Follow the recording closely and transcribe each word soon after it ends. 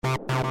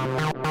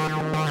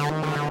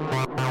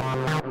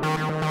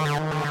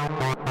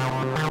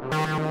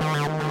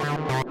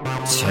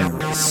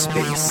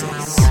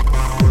TerraSpaces.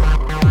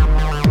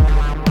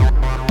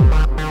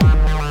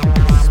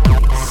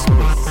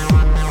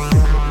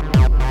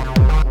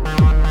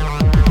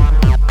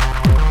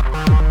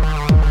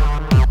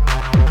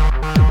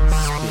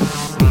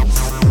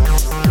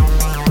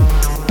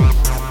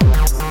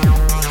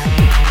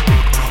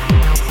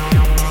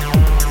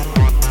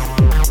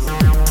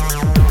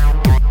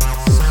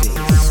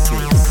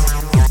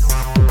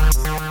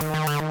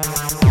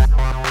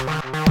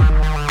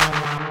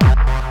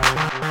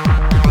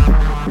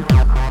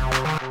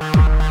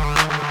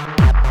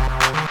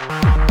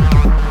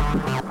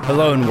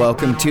 Hello and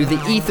welcome to The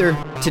Ether.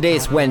 Today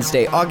is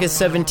Wednesday, August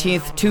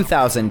 17th,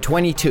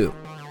 2022.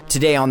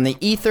 Today on The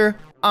Ether,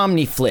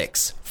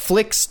 OmniFlix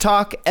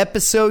FlixTalk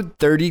episode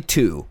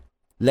 32.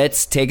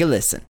 Let's take a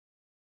listen.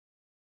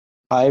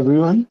 Hi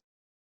everyone.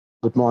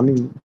 Good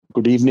morning,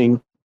 good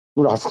evening,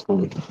 good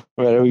afternoon,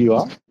 wherever you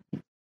are.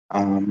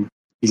 We'll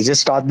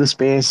just start the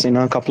space in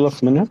a couple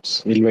of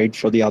minutes. We'll wait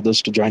for the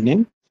others to join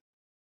in.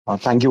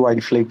 Thank you,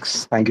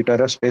 WildFlix. Thank you,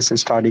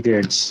 TerraSpaces,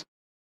 Tardigrades.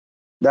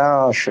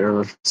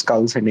 Sure,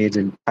 Skulls and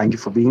Agent. Thank you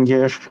for being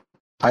here.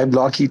 Hi,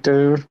 Block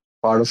Eater,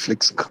 part of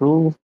Flix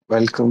crew.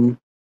 Welcome.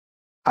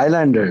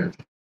 Highlander,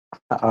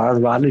 our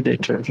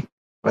validator.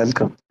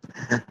 Welcome.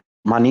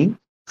 Money,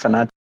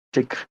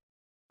 Fanatic.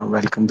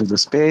 Welcome to the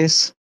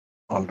space.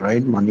 All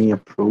right, Money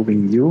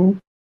approving you.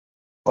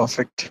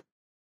 Perfect.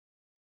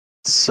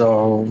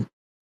 So,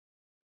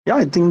 yeah,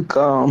 I think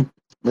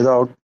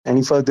without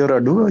any further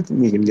ado, I think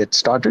we can get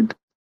started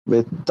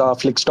with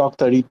FlixTalk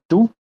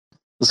 32.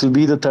 This will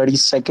be the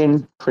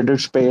 32nd Twitter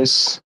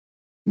space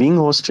being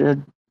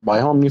hosted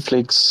by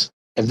OmniFlix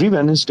every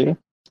Wednesday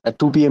at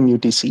 2 p.m.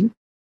 UTC.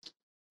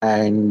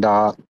 And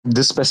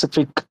this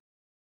specific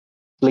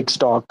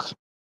FlixTalk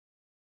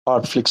or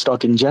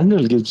FlixTalk in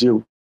general gives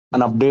you an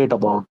update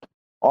about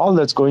all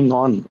that's going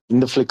on in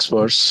the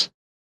Flixverse,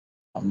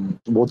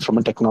 both from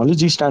a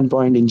technology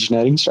standpoint,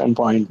 engineering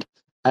standpoint,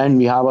 and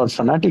we have our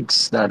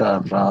fanatics that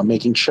are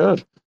making sure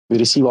we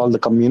receive all the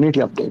community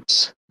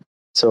updates.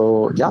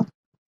 So, yeah.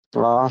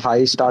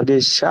 Hi,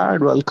 Stargaze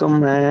Chad,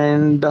 welcome.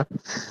 And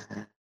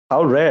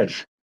how rare?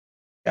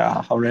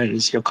 Yeah, how rare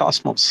is your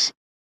cosmos?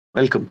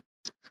 Welcome.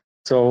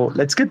 So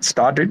let's get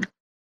started.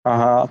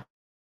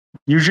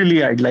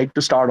 Usually, I'd like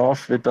to start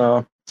off with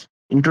a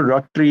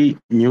introductory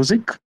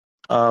music,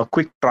 a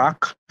quick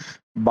track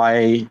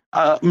by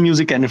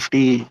music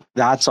NFT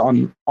that's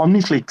on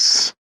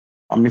OmniFlix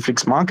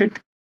Market.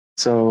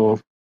 So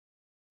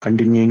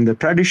continuing the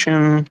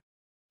tradition,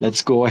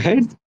 let's go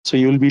ahead. So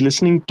you'll be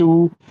listening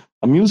to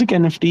a music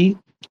NFT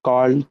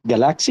called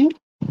Galaxy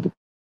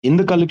in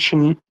the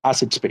collection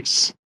Asset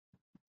Space.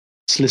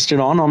 It's listed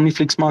on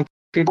OmniFlix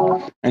Market,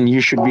 and you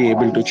should be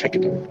able to check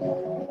it out.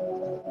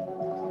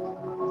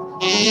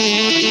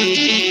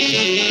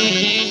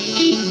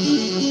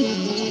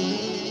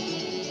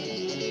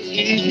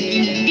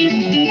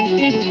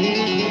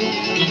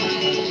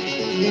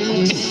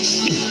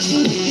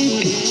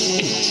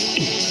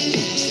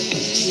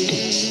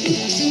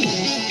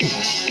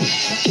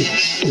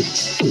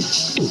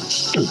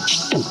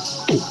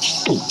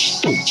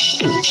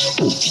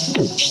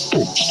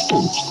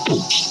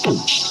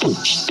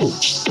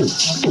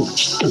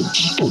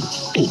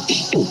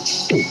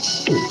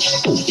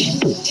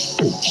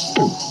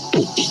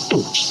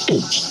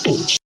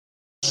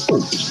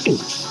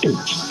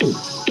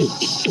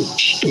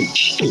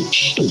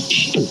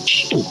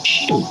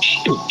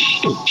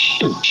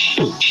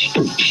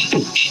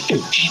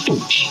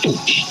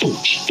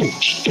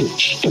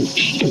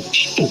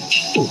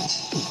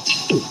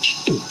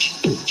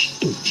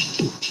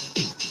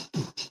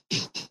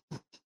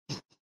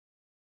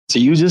 So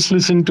you just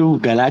listened to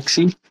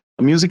Galaxy,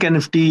 a music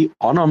NFT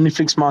on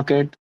OmniFlix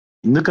Market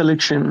in the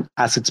collection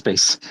Asset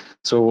Space.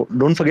 So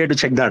don't forget to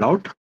check that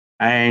out.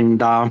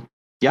 And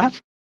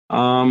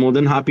more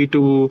than happy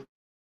to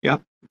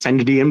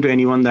send a DM to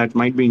anyone that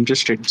might be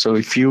interested. So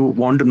if you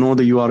want to know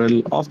the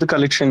URL of the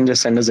collection,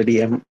 just send us a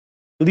DM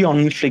to the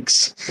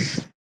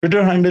OmniFlix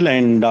Twitter handle,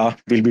 and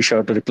we'll be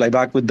sure to reply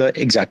back with the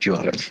exact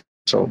URL.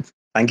 So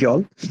thank you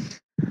all.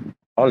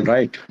 All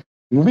right,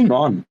 moving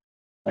on.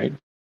 Right.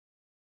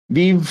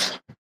 We've,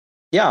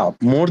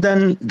 more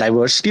than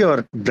diversity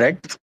or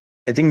breadth.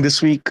 I think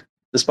this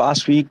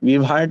past week,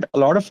 we've had a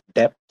lot of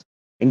depth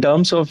in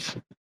terms of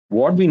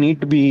what we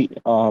need to be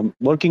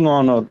working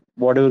on or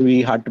whatever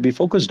we had to be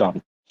focused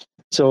on.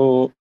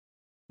 So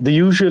the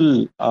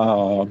usual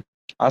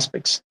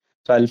aspects.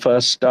 So I'll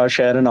first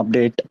share an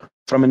update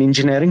from an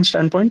engineering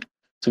standpoint.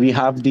 So we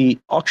have the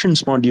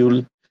auctions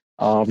module.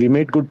 We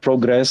made good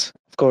progress.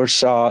 Of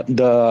course,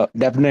 the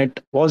DevNet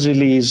was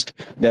released.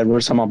 There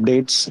were some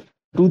updates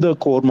to the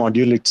core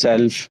module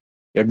itself.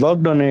 We had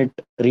worked on it,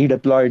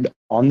 redeployed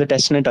on the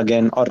testnet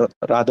again, or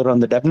rather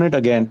on the DevNet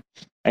again,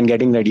 and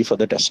getting ready for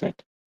the testnet.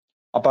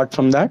 Apart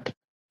from that,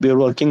 we are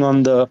working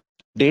on the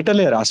data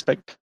layer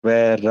aspect,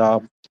 where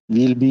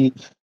we'll be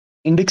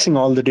indexing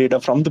all the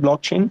data from the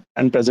blockchain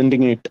and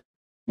presenting it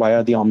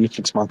via the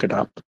OmniFlix Market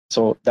app.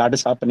 So that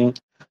is happening.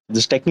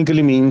 This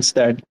technically means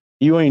that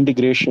UI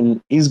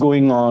integration is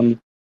going on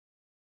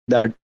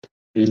that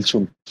real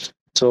soon.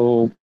 So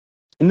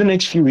in the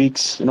next few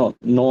weeks,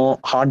 no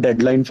hard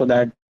deadline for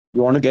that.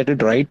 We want to get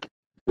it right.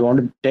 We want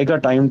to take our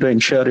time to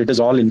ensure it is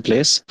all in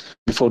place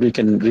before we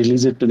can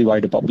release it to the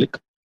wider public,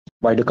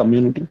 wider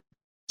community.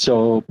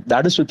 So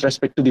that is with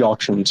respect to the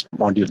auctions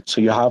module.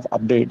 So you have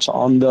updates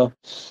on the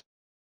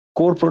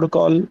core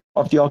protocol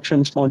of the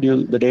auctions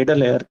module, the data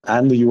layer,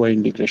 and the UI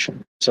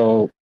integration.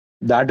 So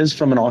that is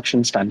from an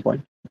auction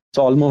standpoint.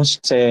 So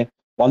almost say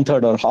one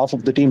third or half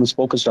of the team is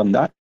focused on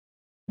that.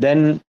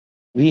 Then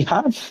we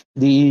have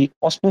the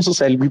Osmosis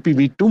LBP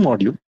v2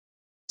 module.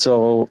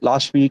 So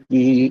last week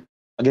we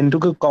again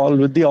took a call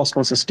with the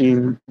Osmosis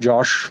team,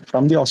 Josh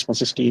from the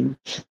Osmosis team,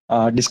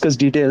 discussed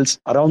details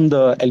around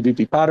the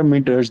LBP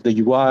parameters, the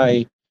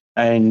UI,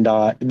 and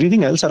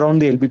everything else around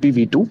the LBP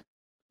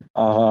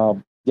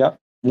v2. Yeah,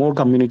 more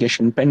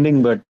communication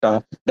pending, but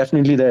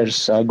definitely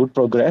there's good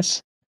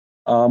progress.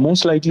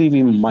 Most likely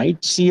we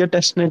might see a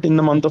testnet in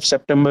the month of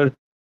September.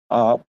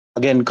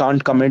 Again,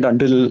 can't commit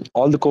until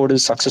all the code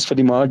is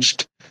successfully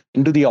merged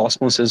into the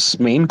Osmosis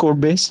main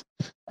code base.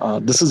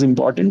 This is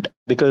important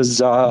because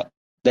the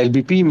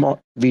LBP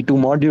v2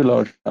 module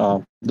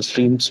or the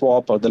stream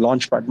swap or the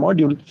launchpad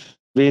module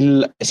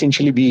will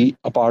essentially be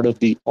a part of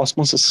the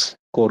Osmosis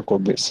core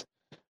code base.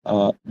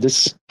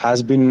 This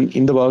has been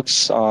in the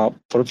works for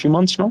a few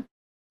months now,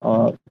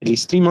 at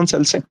least 3 months,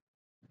 I'll say,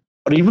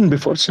 or even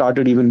before,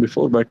 started even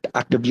before, but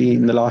actively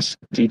in the last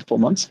 3 to 4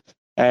 months.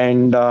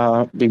 And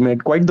we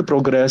made quite the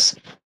progress,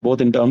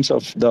 both in terms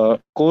of the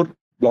core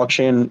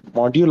blockchain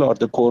module or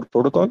the core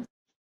protocol,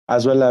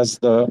 as well as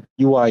the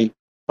UI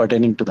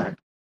pertaining to that.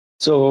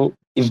 So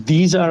if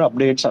these are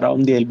updates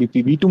around the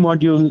LBP v2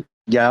 module,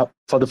 yeah,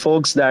 for the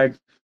folks that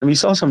we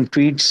saw some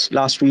tweets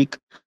last week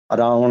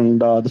around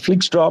the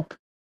Flix drop.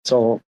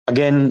 So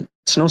again,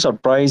 it's no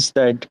surprise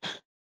that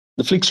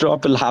the Flix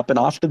drop will happen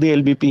after the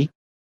LBP.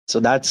 So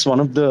that's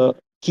one of the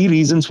key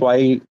reasons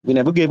why we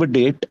never gave a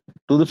date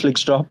to the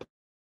Flix drop.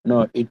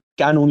 It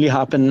can only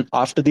happen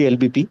after the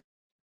LBP,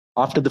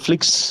 after the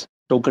Flix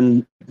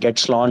token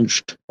gets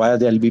launched via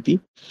the LBP.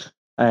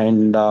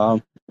 And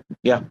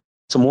yeah,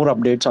 so more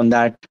updates on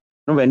that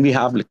when we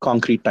have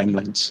concrete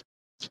timelines.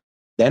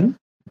 Then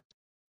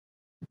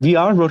we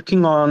are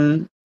working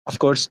on, of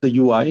course, the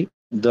UI,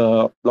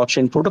 the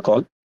blockchain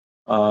protocol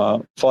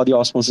for the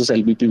Osmosis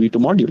LBP v2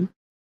 module.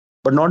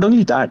 But not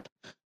only that,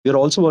 we're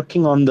also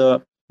working on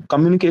the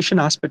communication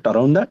aspect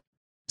around that.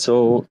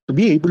 So to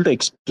be able to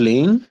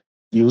explain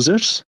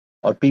users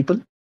or people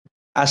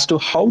as to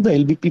how the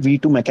LBP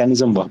v2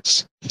 mechanism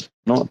works.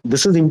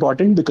 This is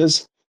important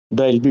because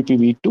the LBP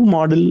v2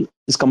 model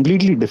is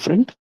completely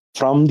different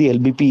from the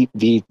LBP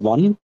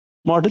v1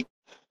 model.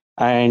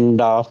 And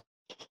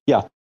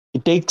yeah,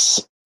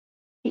 it's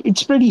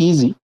pretty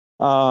easy.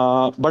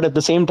 But at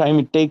the same time,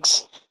 it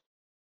takes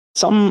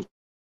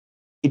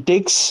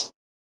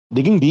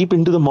digging deep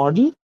into the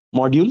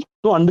module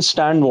to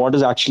understand what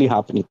is actually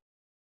happening.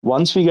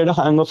 Once we get a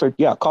hang of it,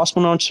 yeah,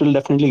 cosmonauts will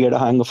definitely get a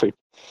hang of it.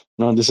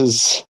 This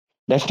is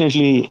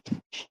definitely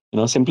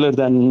simpler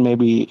than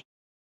maybe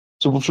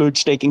superfluid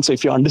staking. So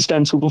if you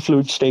understand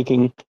superfluid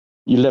staking,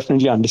 you'll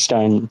definitely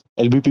understand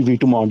LBP v2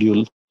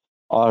 module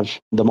or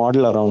the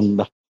model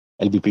around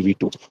LBP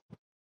v2.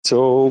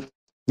 So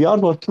we are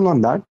working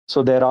on that.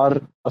 So there are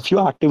a few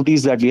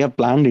activities that we have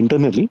planned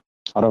internally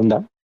around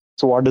that.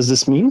 So what does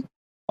this mean?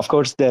 Of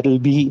course, there will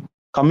be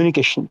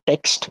communication,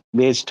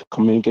 text-based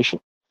communication.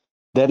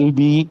 There will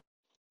be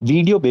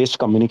video-based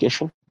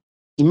communication,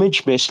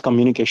 image-based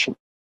communication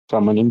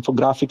from an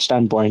infographic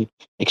standpoint,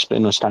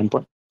 explainer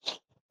standpoint.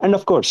 And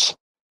of course,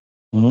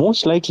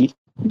 most likely,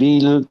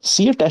 we'll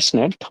see a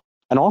testnet,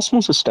 an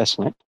Osmosis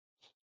testnet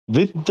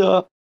with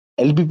the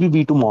LBP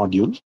v2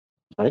 module,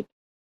 right?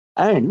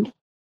 And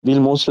we'll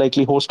most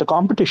likely host a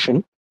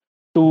competition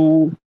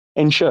to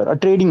ensure a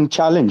trading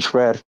challenge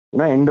where,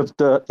 end of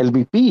the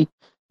LBP,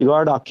 you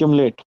got to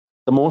accumulate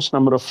the most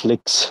number of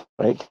Flix,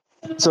 right?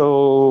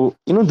 So,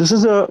 this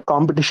is a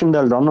competition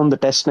that'll run on the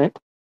testnet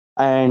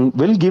and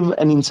will give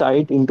an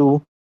insight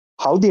into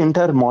how the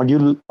entire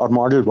module or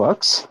model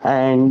works.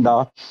 And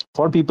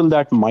for people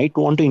that might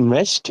want to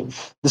invest,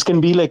 this can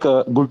be like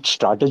a good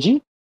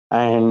strategy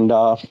and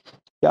a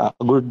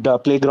good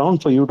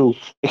playground for you to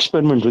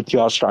experiment with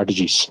your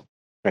strategies,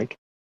 right?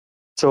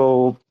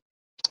 So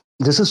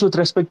this is with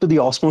respect to the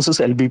Osmosis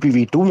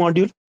LBP v2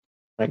 module,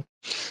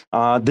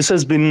 right? This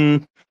has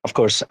been, of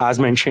course, as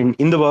mentioned,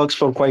 in the works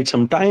for quite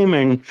some time,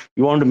 and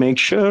we want to make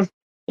sure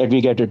that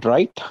we get it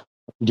right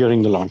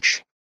during the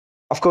launch.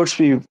 Of course,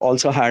 we've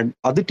also had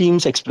other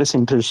teams express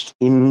interest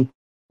in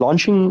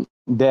launching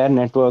their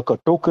network or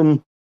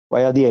token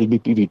via the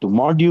LBP v2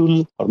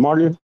 module or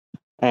model,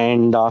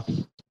 and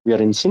we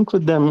are in sync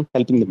with them,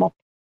 helping them out.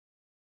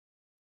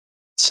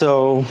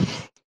 So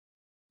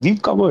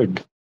we've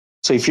covered.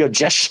 So if you're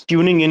just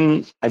tuning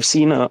in, I've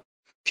seen a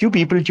few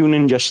people tune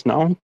in just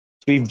now.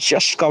 We've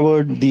just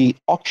covered the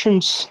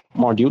auctions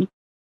module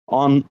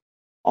on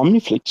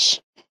OmniFlix.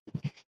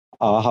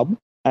 hub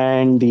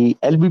and the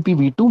LBP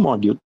v2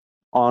 module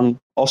on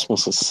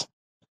Osmosis.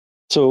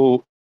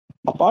 So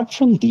apart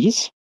from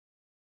these,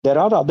 there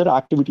are other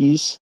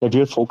activities that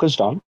we are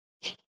focused on.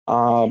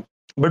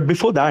 But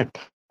before that,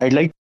 I'd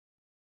like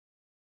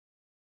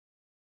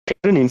to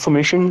share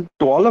information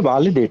to all the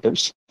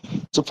validators.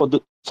 So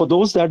for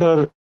those that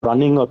are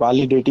running or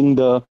validating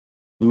the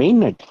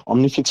mainnet,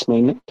 OmniFlix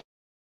mainnet,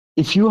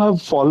 if you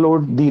have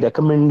followed the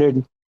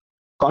recommended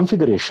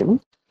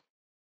configuration,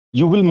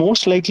 you will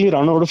most likely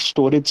run out of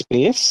storage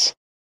space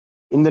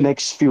in the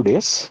next few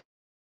days.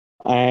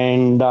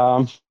 And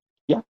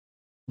yeah,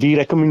 we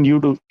recommend you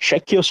to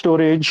check your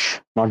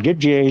storage, not get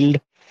jailed,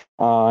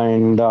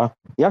 and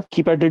yeah,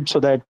 keep at it so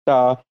that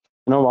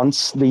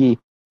once the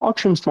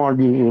auctions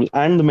module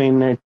and the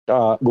mainnet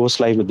goes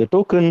live with the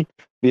token,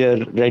 we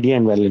are ready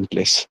and well in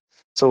place.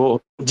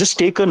 So just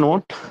take a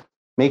note.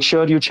 Make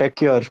sure you check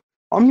your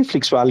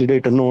OmniFlix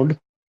validator node.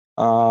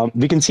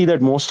 We can see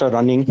that most are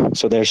running,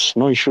 so there's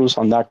no issues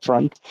on that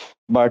front.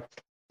 But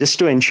just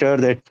to ensure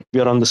that we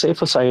are on the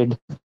safer side,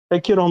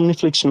 check your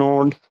OmniFlix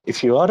node.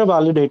 If you are a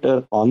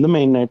validator on the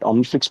mainnet,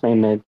 OmniFlix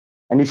mainnet,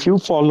 and if you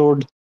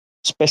followed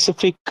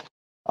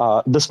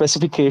the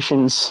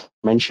specifications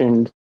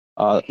mentioned,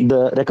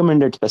 the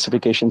recommended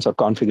specifications or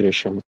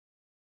configuration,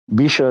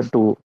 be sure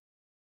to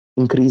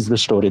increase the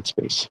storage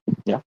space.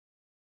 Yeah.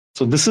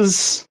 So this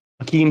is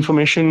key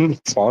information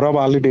for our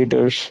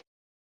validators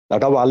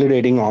that are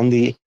validating on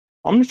the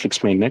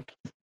OmniFlix mainnet.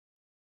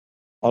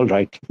 All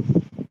right.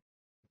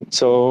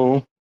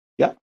 So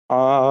yeah,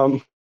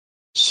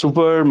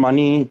 super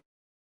money.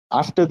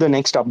 After the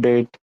next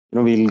update,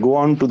 we'll go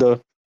on to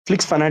the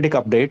Flix Fanatic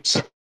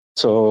updates.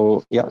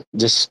 So yeah,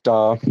 just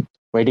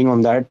waiting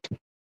on that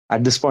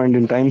at this point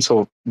in time.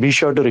 So be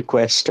sure to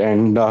request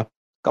and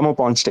come up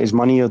on stage.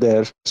 Money, you're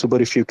there.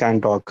 Super, if you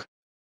can talk,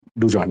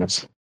 do join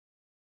us.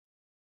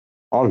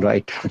 All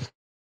right.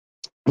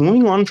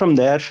 Moving on from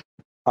there,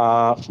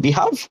 we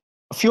have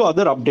a few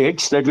other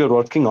updates that we're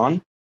working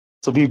on.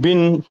 So we've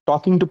been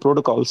talking to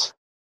protocols.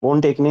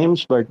 Won't take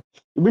names, but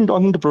we've been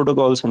talking to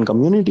protocols and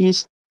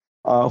communities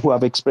who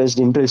have expressed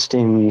interest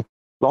in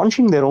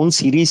launching their own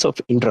series of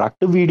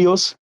interactive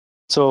videos.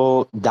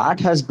 So that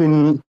has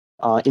been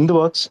in the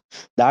works.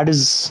 That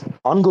is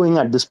ongoing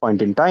at this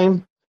point in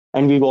time.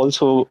 And we've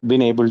also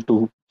been able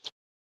to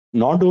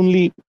not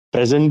only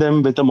present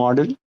them with a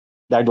model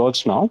that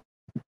works now,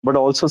 but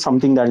also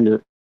something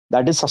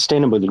that is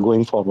sustainable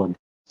going forward.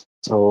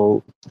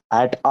 So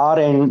at our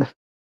end,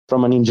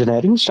 from an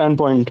engineering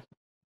standpoint,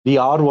 we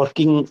are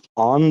working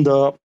on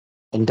the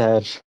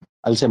entire,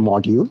 I'll say,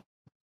 module.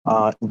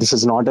 This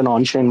is not an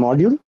on-chain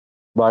module,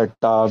 but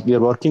we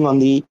are working on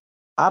the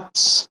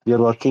apps, we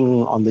are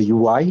working on the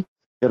UI,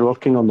 we are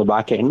working on the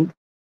back end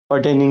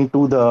pertaining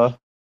to the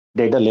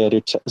data layer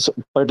itself, so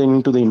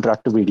pertaining to the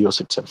interactive videos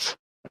itself.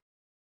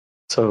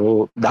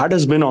 So that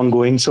has been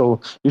ongoing.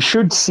 So you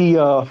should see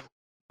a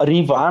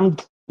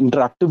revamped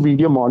interactive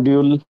video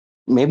module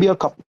maybe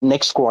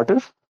next quarter,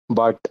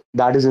 but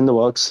that is in the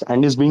works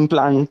and is being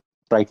planned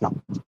right now.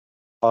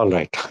 All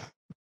right.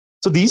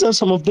 So these are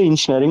some of the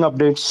engineering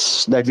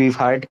updates that we've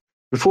had.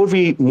 Before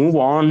we move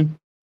on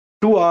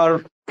to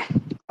our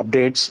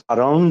updates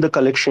around the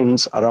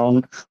collections,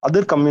 around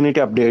other community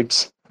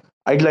updates,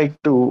 I'd like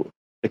to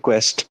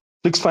request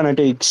Flix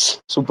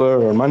Fanatics,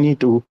 Super, or Money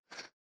to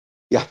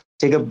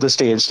take up the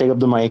stage, take up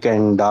the mic,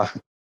 and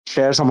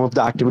share some of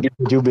the activities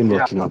that you've been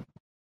working on.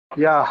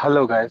 Yeah,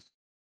 hello guys.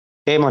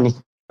 Hey, Money,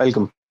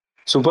 welcome.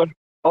 Super.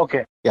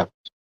 Okay. Yeah.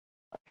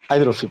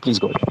 Either of you, please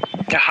go ahead.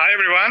 Yeah, hi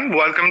everyone.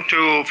 Welcome to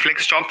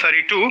FlixTalk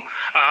 32.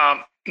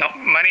 Now,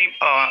 Mani,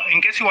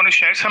 in case you want to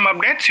share some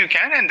updates, you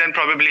can, and then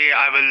probably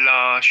I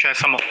will share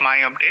some of my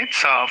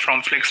updates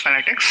from Flix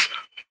Fanatics.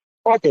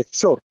 Okay,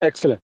 sure.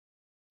 Excellent.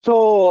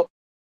 So,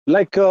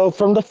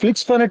 from the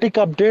Flix Fanatic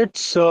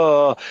updates,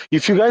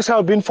 if you guys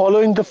have been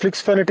following the Flix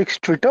Fanatics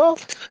Twitter,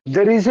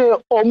 there is a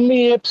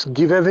Omni Apps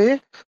giveaway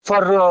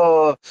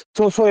for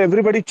so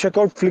everybody check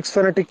out Flix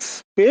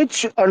Fanatics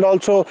page and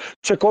also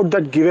check out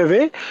that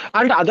giveaway.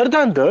 And other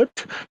than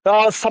that,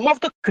 some of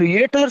the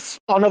creators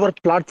on our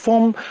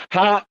platform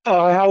have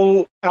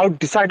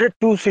decided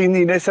to see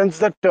in a sense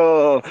that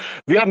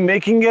we are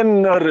making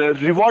an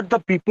reward the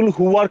people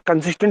who are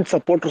consistent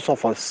supporters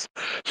of us.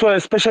 So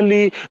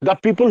especially the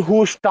people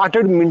who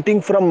started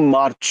minting from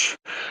March,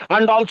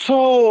 and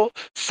also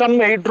some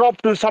airdrop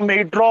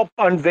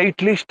and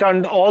waitlist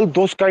and all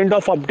those kind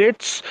of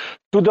updates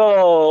to the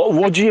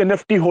OG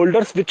NFT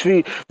holders, which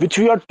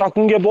we are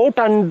talking about,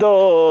 and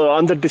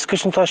the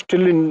discussions are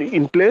still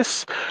in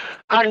place.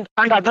 And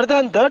other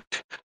than that,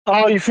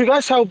 if you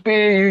guys have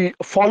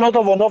follow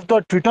the one of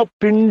the Twitter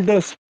pinned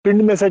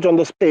message on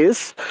the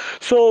space,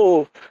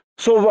 so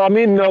So, I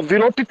mean, we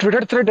wrote a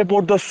Twitter thread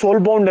about the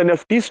soulbound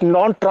NFTs,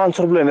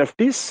 non-transferable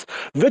NFTs,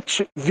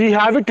 which we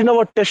have it in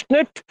our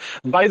testnet.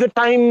 By the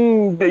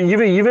time,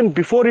 even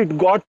before it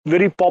got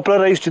very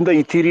popularized in the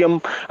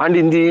Ethereum and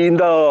in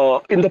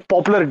the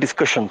popular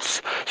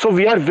discussions. So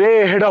we are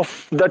way ahead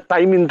of that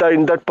time in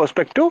that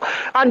perspective.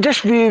 And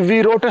just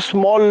we wrote a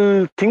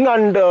small thing,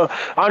 and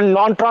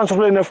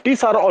non-transferable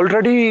NFTs are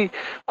already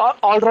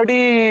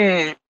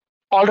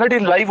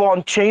live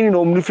on chain in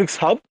OmniFlix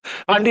Hub.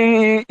 And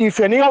if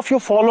any of you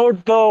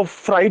followed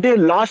the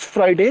last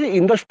Friday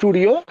in the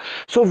studio,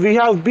 so we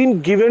have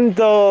been given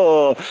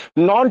the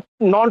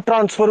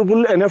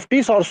non-transferable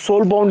NFTs or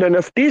soulbound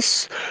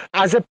NFTs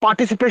as a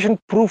participation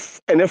proof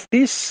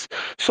NFTs.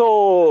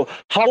 So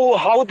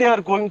how they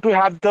are going to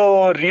have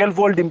the real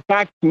world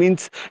impact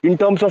means in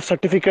terms of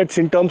certificates,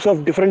 in terms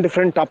of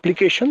different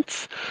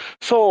applications.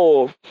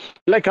 So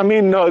like I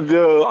mean,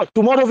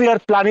 tomorrow we are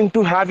planning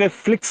to have a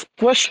Flix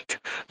Quest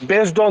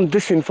based on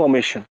this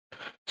information.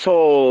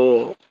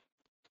 So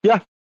yeah,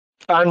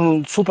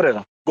 and super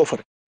era, go for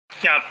it.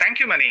 Yeah, thank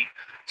you, Mani.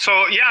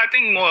 So yeah, I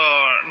think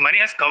Mani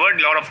has covered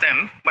a lot of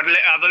them, but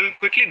I will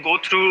quickly go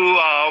through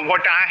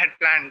what I had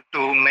planned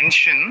to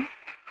mention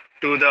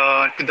to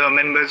the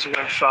members who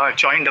have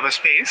joined our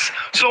space.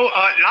 So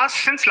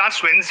since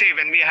last Wednesday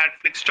when we had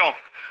FlixTalk,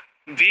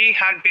 we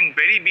had been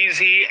very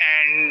busy,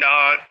 and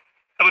I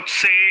would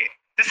say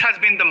this has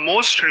been the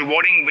most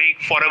rewarding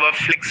week for our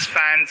Flix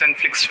fans and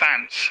Flix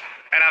fans,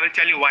 and I will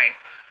tell you why.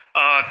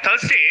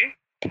 Thursday,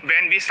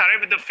 when we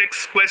started with the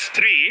Flix Quest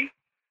 3,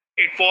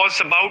 it was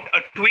about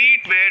a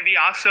tweet where we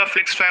asked a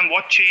Flix fan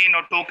what chain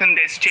or token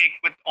they stake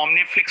with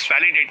OmniFlix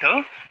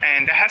Validator,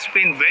 and there has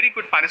been very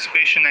good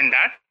participation in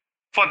that.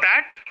 For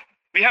that,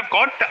 we have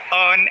got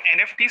an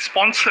NFT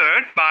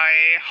sponsored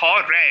by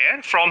How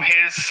Rare from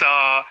his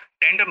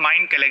Tender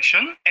Mind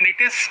collection, and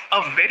it is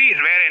a very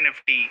rare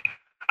NFT.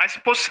 I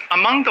suppose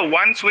among the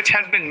ones which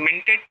has been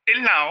minted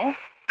till now,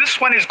 this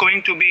one is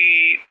going to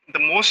be the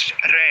most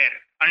rare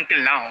until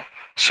now.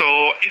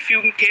 So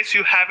in case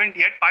you haven't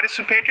yet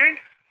participated,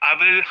 I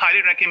will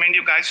highly recommend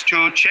you guys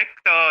to check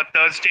the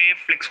Thursday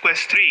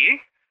FlixQuest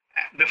 3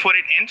 before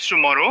it ends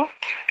tomorrow,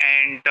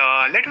 and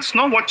let us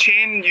know what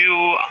chain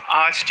you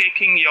are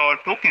staking your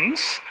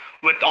tokens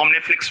with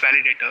OmniFlix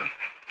Validator.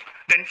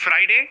 Then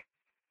Friday,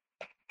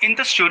 in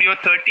the Studio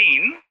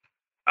 13,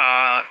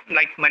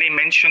 like Mani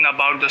mentioned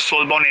about the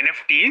soulbound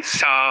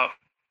NFTs,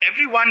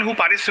 everyone who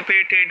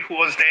participated, who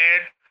was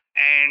there,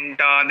 and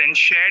then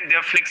shared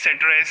their Flix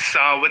address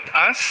with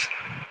us,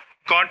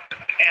 got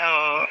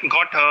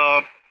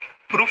a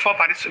proof of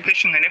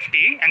participation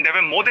NFT, and there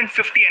were more than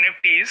 50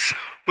 NFTs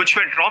which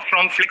were dropped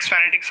from Flix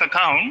Fanatics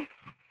account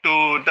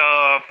to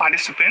the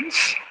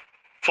participants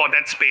for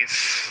that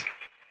space.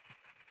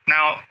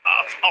 Now,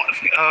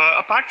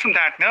 apart from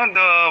that,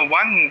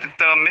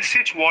 the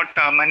message what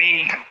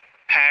Mani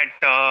had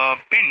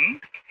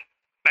pinned,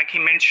 like he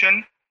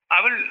mentioned,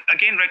 I will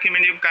again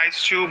recommend you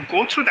guys to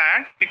go through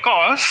that,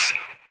 because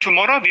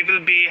tomorrow we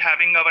will be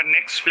having our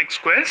next Flix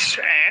Quest,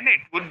 and it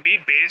would be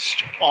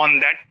based on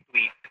that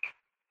tweet.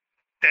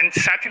 Then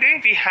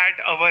Saturday, we had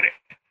our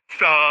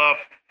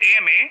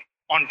AMA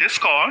on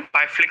Discord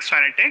by Flix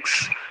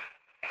Fanatics,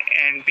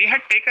 and we had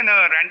taken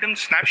a random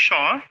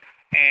snapshot,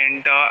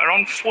 and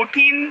around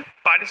 14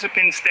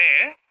 participants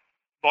there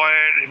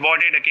were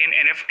rewarded again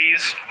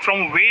NFTs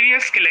from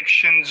various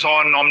collections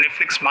on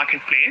OmniFlix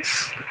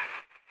Marketplace.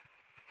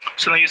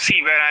 So now you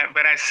see where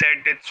I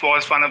said it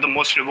was one of the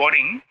most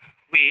rewarding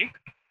week,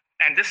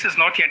 and this is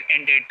not yet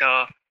ended.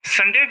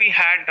 Sunday we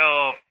had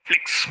a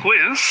Flix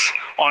quiz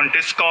on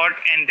Discord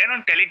and then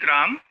on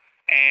Telegram,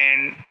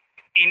 and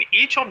in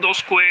each of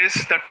those quiz,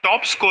 the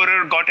top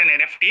scorer got an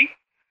NFT,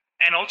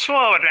 and also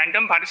our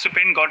random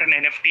participant got an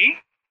NFT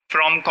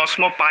from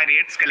Cosmo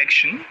Pirates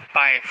collection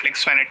by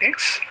Flix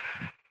Fanatics.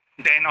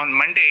 Then on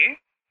Monday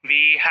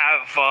we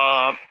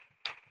have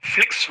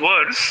Flix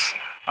Verse,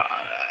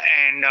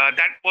 and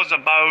that was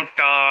about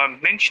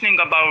mentioning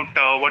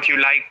about what you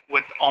like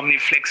with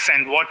OmniFlix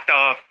and what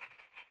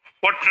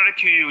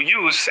product you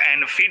use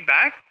and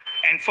feedback.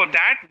 And for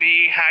that,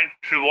 we had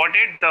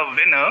rewarded the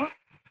winner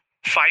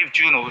 5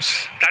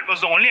 Junos. That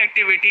was the only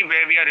activity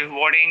where we are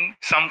rewarding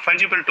some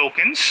fungible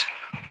tokens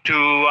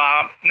to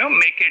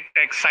make it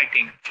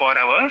exciting for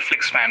our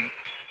Flix fan.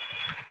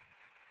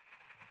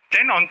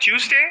 Then on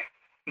Tuesday,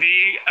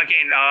 we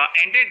again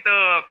ended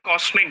the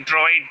Cosmic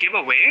Droid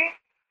giveaway,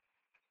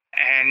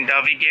 and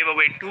we gave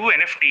away 2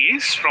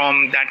 NFTs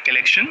from that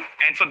collection.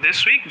 And for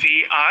this week,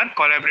 we are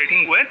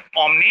collaborating with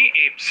Omni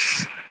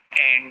Apes,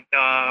 and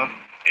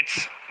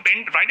it's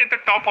pinned right at the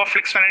top of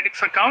Flix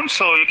Fanatics account,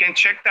 so you can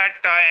check that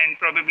and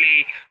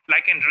probably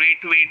like and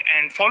retweet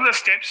and follow the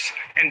steps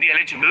and be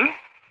eligible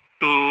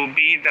to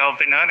be the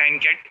winner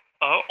and get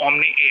a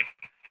Omni Ape.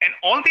 And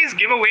all these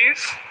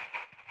giveaways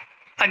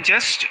are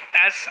just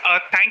as a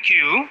thank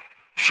you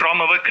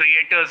from our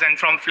creators and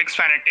from Flix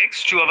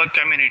Fanatics to our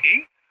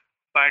community.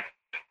 But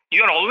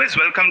you're always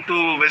welcome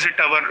to visit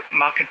our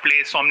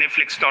marketplace,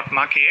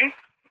 omniflix.market,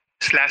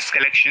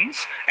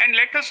 collections, and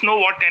let us know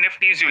what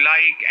NFTs you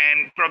like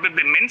and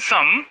probably mint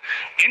some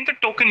in the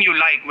token you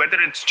like, whether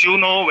it's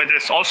Juno, whether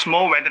it's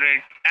Osmo, whether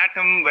it's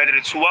Atom, whether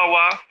it's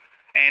Huawei.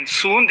 And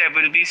soon there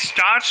will be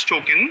Stars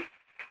token,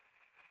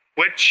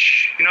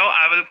 which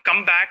I will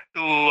come back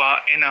to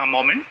in a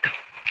moment.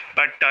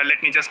 But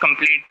let me just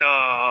complete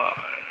the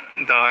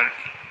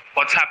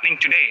what's happening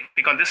today,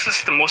 because this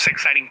is the most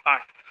exciting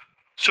part.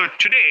 So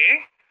today,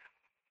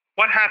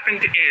 what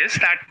happened is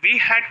that we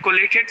had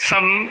collated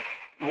some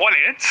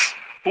wallets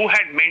who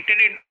had minted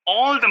in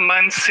all the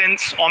months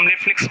since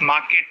OmniFlix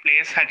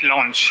Marketplace had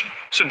launched.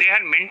 So they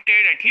had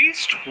minted at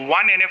least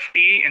one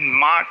NFT in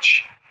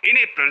March, in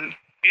April,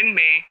 in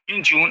May,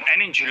 in June,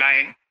 and in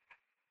July.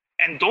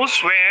 And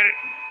those were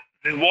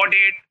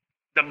rewarded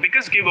the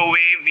biggest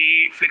giveaway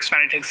we Flix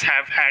Fanatics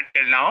have had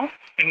till now,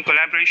 in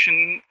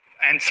collaboration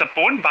and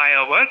support by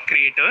our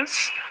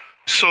creators.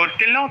 So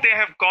till now, they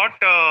have got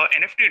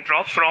NFT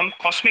drop from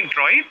Cosmic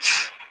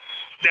Droids.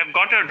 They've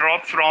got a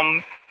drop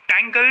from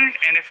Tangled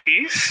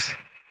NFTs.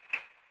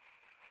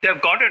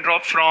 They've got a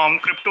drop from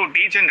Crypto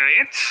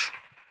Degenerates.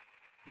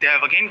 They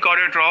have again got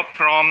a drop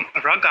from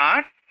Rug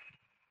Art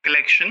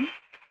Collection.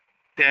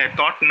 They have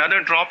got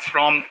another drop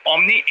from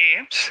Omni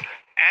Apes,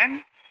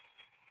 and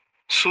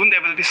soon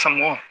there will be some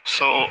more.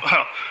 So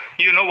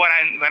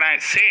when I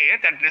say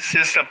that this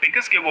is the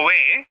biggest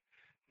giveaway,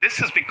 this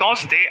is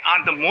because they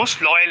are the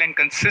most loyal and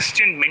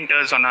consistent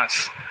minters on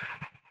us.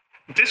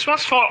 This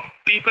was for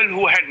people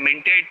who had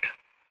minted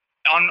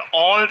on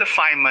all the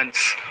 5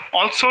 months.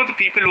 Also, the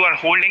people who are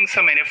holding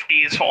some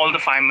NFTs for all the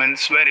 5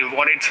 months were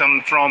rewarded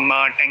some from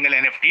Tangle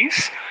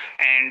NFTs,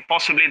 and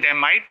possibly there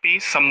might be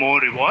some more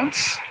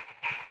rewards.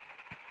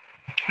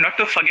 Not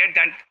to forget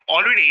that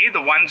already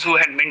the ones who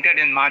had minted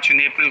in March and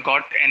April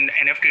got an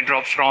NFT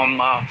drop from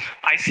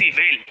IC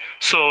Whale.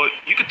 So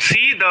you could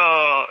see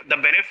the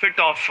benefit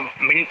of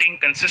minting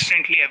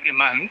consistently every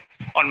month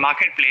on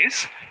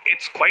Marketplace.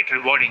 It's quite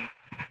rewarding.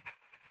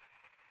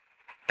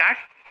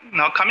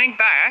 Now coming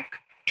back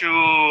to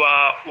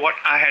what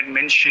I had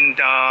mentioned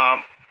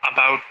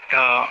about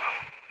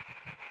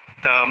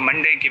the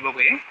Monday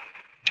giveaway.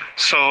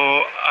 So,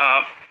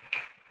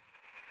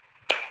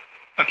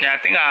 okay, I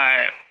think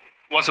I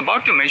was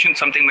about to mention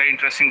something very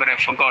interesting, but I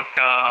forgot.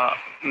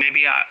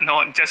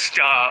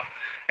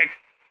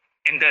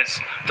 In this.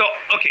 So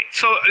okay,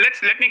 so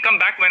let me come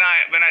back when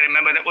I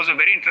remember. That was a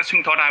very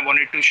interesting thought I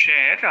wanted to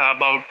share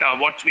about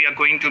what we are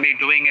going to be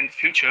doing in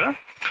future.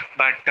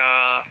 But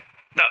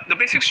the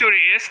basic story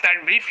is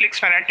that we Flix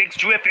Fanatics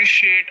do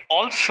appreciate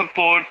all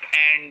support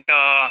and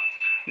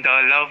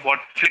the love what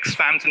Flix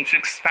fans and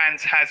Flix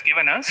fans has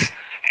given us,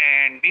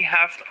 and we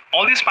have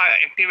all these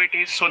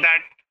activities so that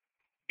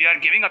we are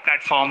giving a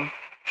platform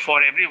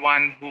for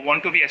everyone who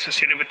want to be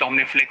associated with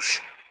OmniFlix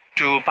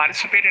to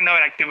participate in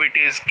our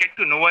activities, get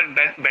to know us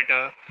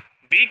better.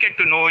 We get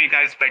to know you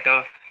guys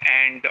better,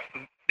 and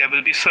there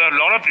will be a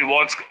lot of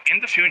rewards in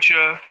the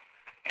future,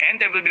 and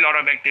there will be a lot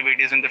of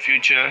activities in the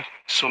future.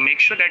 So make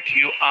sure that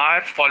you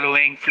are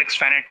following Flix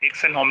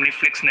Fanatics and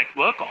OmniFlix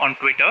Network on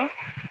Twitter,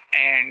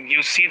 and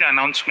you see the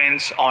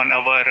announcements on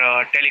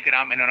our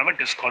Telegram and on our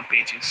Discord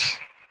pages.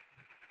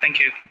 Thank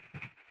you.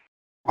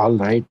 All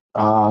right.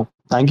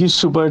 Thank you,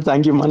 Super.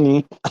 Thank you,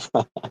 Mani.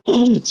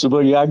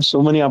 Super, you had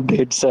so many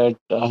updates that,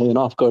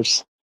 of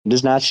course, it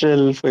is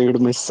natural for you to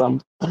miss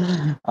some.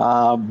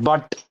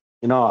 But,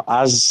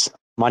 as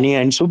Mani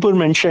and Super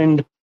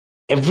mentioned,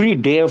 every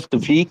day of the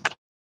week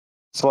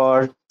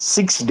for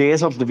 6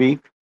 days of the week,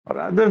 or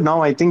rather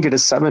now I think it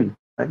is 7,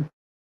 right?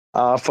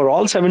 For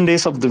all 7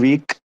 days of the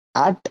week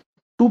at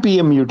 2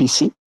 p.m.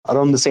 UTC,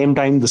 around the same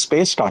time the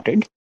space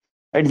started,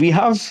 and we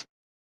have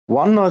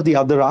one or the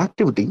other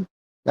activity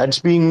that's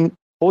being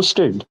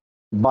hosted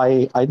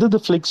by either the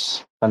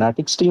Flix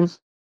Fanatics team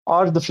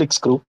or the Flix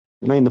crew,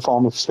 in the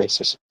form of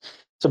spaces.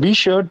 So be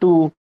sure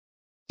to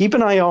keep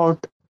an eye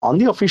out on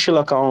the official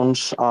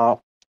accounts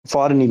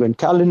for an event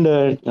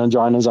calendar.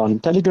 Join us on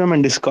Telegram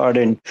and Discord,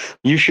 and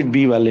you should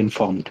be well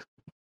informed.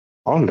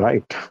 All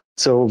right.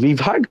 So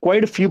we've had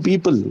quite a few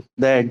people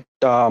that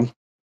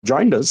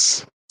joined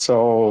us.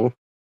 So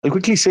I'll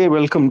quickly say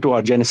welcome to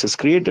our Genesis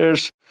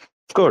creators.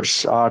 Of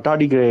course,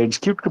 Tardigrades,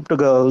 Cute Crypto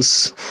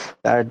Girls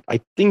that I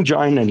think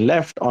joined and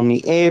left, Omni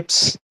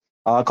Apes,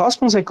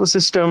 Cosmos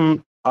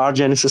Ecosystem, our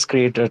Genesis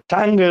creator,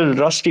 Tangle,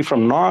 Rusty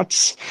from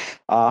Knots,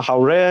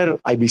 How Rare,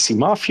 IBC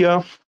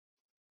Mafia,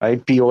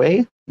 right?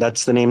 POA,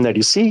 that's the name that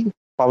you see,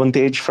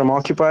 Pavantej from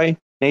Occupy,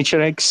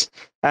 NatureX,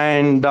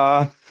 and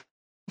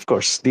of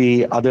course,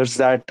 the others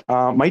that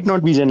might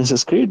not be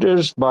Genesis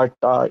creators, but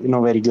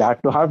very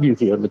glad to have you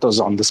here with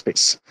us on the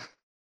space.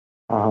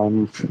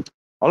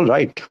 All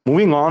right,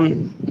 moving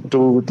on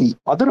to the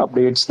other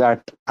updates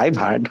that I've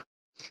had.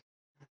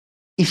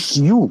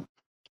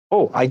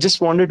 I just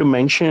wanted to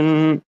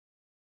mention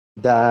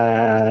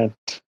that,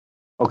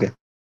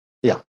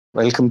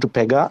 welcome to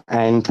Pega,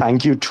 and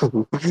thank you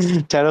to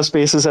Terra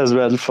Spaces as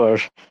well for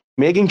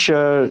making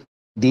sure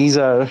these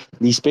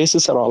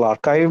spaces are all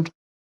archived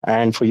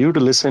and for you to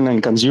listen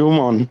and consume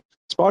on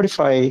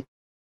Spotify,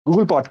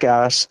 Google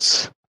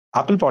Podcasts,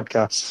 Apple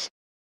Podcasts,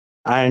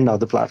 and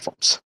other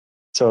platforms.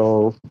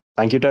 So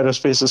thank you, Terra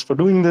Spaces, for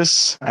doing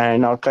this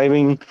and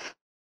archiving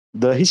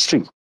the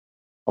history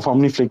of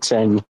OmniFlix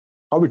and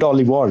how it all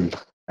evolved.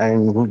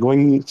 And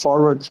going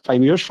forward,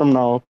 5 years from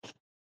now,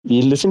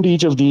 you listen to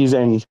each of these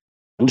and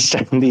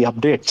understand the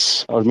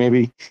updates, or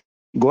maybe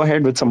go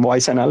ahead with some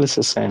voice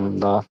analysis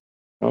and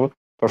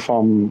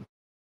perform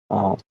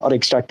or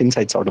extract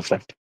insights out of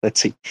that.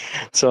 Let's see.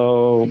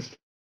 So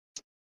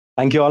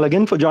thank you all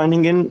again for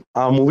joining in.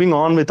 Moving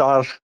on with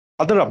our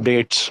other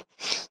updates.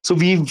 So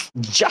we've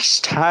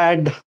just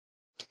had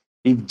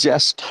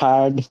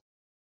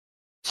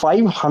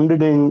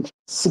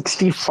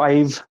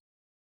 565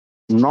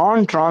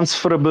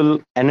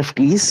 non-transferable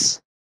NFTs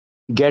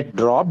get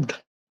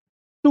dropped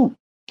to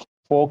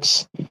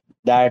folks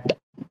that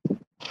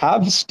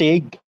have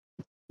staked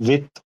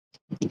with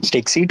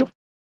Stakesito,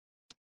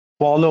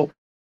 follow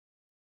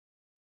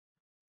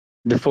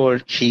before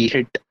he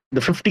hit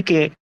the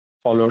 50K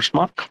followers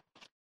mark,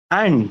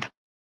 and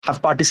have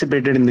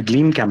participated in the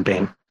Gleam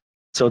campaign.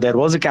 So there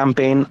was a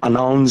campaign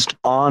announced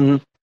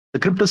on the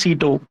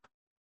CryptoCito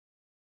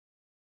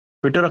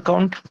Twitter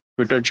account,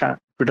 Twitter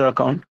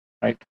account,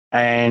 right?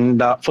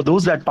 And for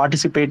those that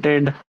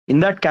participated in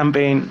that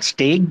campaign,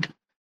 staked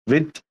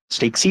with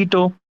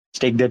Stakesito,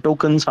 stake their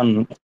tokens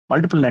on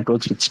multiple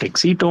networks with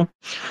Stakesito,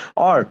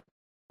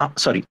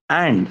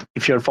 and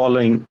if you're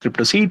following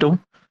CryptoCito,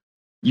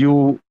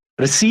 you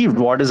received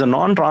what is a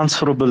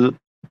non-transferable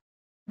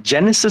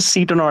Genesis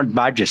Cetonaut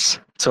badges.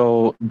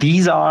 So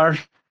these are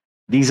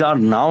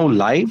now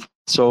live.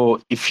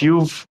 So if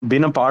you've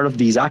been a part of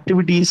these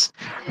activities,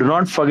 do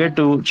not forget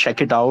to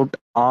check it out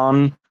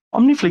on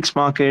OmniFlix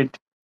Market.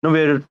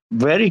 We're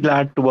very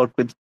glad to work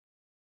with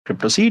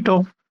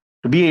CryptoCito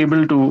to be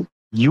able to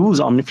use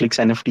OmniFlix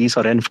NFTs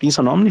or NFTs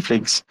on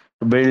OmniFlix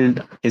to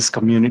build his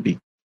community.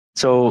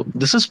 So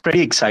this is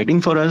pretty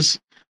exciting for us.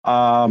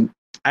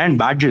 And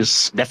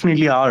badges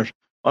definitely are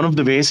one of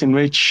the ways in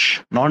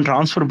which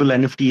non-transferable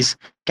NFTs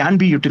can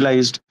be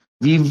utilized.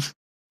 We've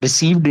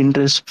received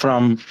interest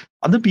from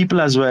other people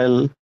as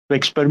well to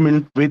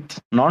experiment with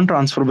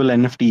non-transferable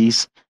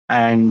NFTs,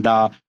 and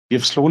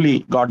we've slowly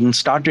gotten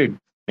started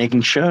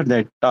making sure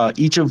that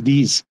each of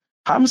these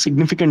have a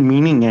significant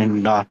meaning,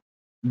 and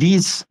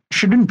these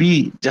shouldn't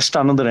be just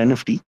another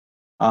NFT.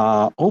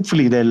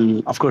 Hopefully,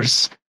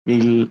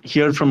 we'll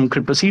hear from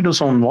CryptoCito's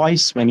own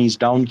voice when he's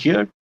down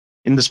here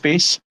in the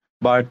space.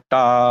 But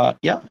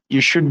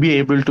you should be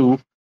able to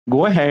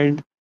go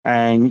ahead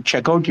and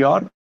check out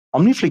your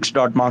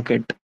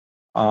omniflix.market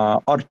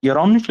or your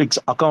OmniFlix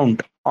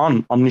account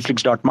on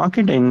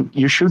omniflix.market, and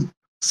you should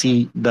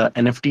see the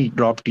NFT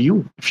drop to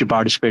you if you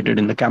participated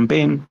in the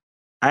campaign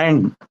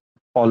and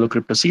follow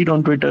CryptoCito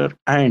on Twitter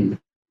and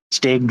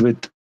staked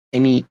with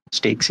any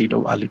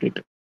Stakesito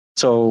validator.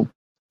 So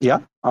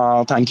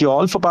thank you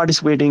all for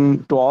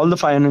participating, to all the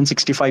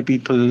 565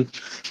 people.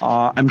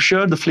 I'm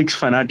sure the Flix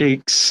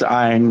fanatics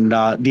and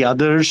the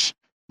others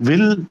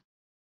will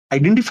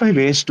identify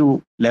ways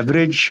to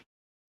leverage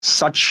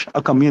such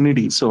a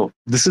community. So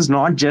these are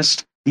not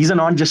just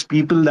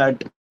people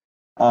that,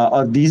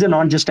 or these are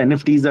not just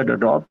NFTs that are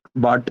dropped,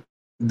 but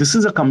this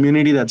is a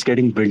community that's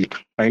getting built,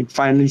 right?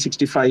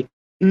 565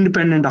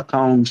 independent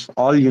accounts,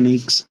 all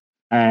uniques,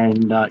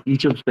 and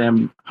each of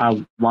them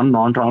have one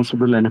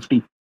non-transferable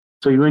NFT.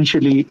 So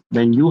eventually,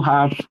 when you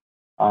have,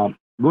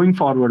 going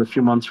forward a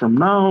few months from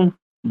now,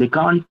 they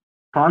can't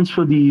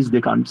transfer these, they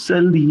can't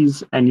sell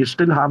these, and you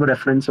still have a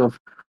reference of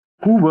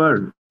who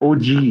were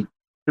OG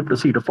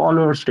CryptoCito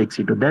followers,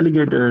 Stakesito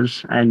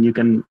delegators, and you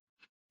can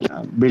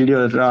build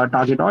your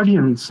target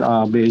audience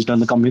based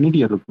on the community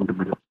you're looking to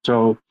build.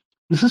 So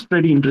this is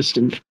pretty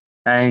interesting,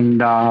 and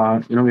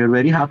we are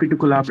very happy to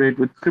collaborate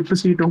with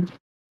CryptoCito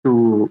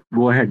to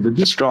go ahead with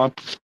this drop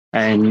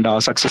and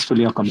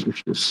successfully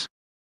accomplish this.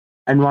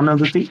 And one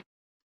other thing,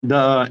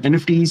 the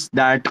NFTs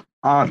that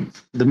are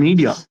the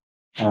media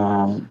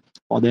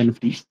for the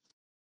NFTs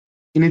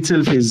in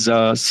itself is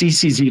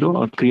CC0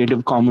 or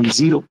Creative Commons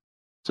Zero.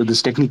 So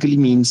this technically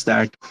means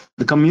that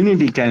the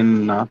community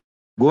can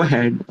go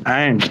ahead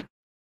and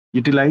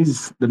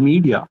utilize the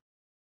media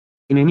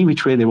in any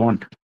which way they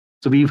want.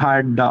 So we've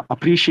had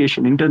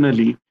appreciation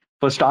internally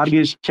for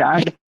Stargaze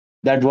Chad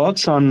that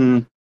works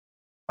on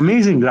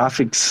amazing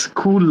graphics,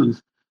 cool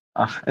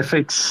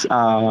effects.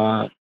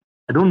 I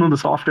don't know the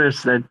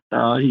softwares that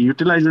he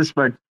utilizes,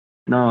 but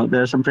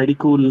there are some pretty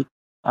cool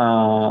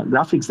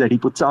graphics that he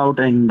puts out,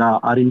 and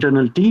our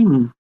internal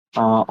team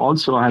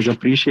also has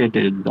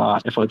appreciated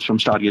efforts from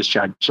Stargaze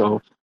Chad.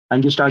 So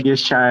thank you,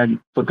 Stargaze Chad,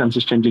 for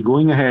consistently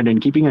going ahead and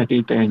keeping at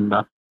it and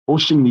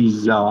hosting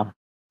these or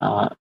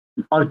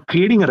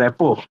creating a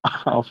repo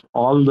of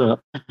all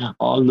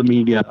the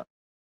media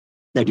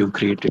that you've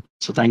created.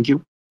 So thank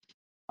you.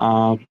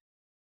 All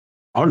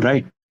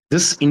right.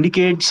 This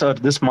indicates, or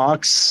this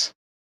marks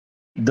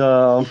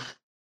the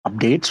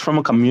updates from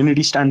a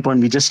community standpoint.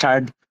 We just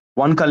had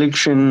one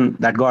collection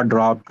that got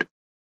dropped.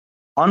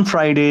 On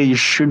Friday, you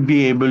should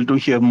be able to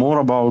hear more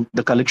about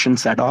the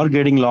collections that are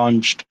getting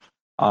launched.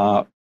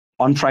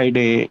 On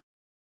Friday,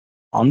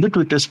 on the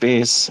Twitter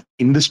space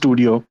in the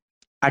studio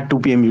at 2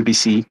 p.m.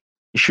 UTC.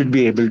 You should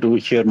be able to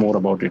hear more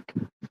about it.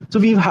 So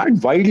we've had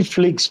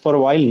WildFlix for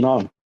a while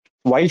now.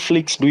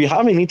 WildFlix, do you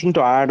have anything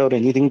to add or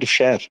anything to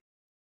share?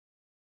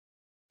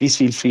 Please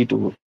feel free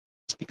to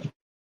speak.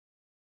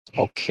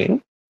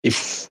 Okay.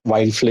 If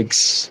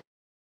WildFlix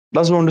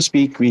does want to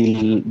speak,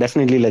 we'll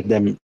definitely let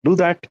them do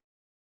that.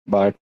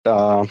 But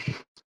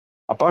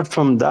apart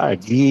from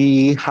that,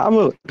 we have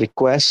a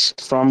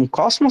request from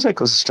Cosmos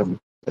Ecosystem.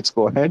 Let's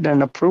go ahead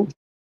and approve.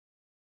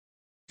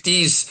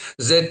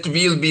 That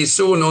will be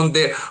soon on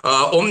the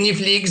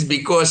OmniFlix,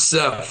 because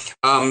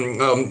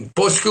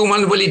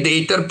Post-Human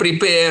Validator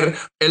prepare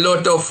a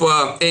lot of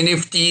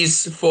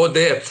NFTs for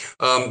the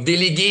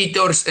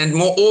delegators, and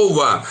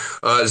moreover,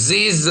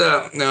 this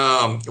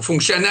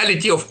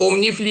functionality of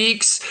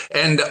OmniFlix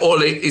and all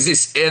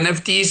these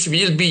NFTs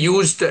will be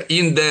used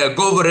in the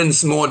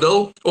governance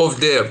model of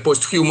the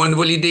Post-Human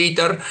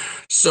Validator.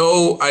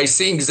 So I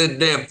think that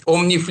the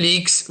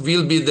OmniFlix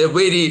will be the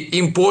very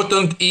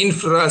important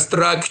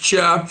infrastructure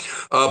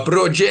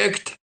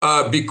project,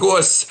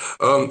 because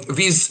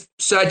with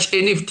such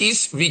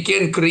NFTs we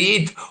can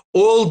create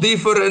all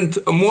different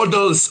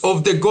models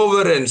of the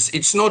governance.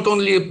 It's not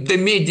only the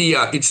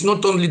media, it's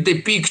not only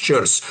the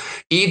pictures,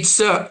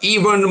 it's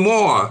even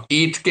more.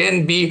 It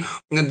can be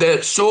the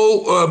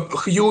so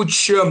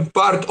huge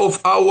part of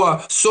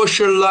our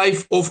social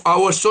life, of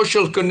our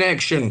social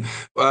connection.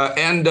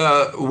 And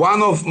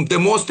one of the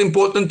most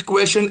important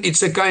question,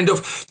 it's a kind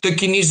of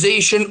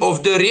tokenization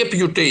of the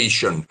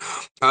reputation.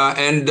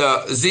 And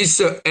these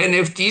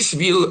NFTs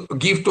will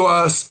give to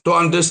us to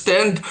understand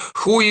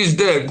who is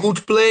the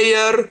good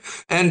player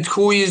and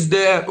who is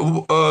the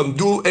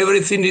do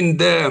everything in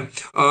the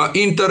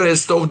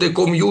interest of the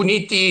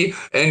community,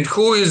 and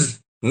who is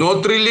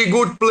not really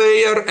good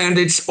player, and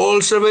it's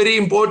also very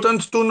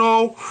important to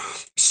know.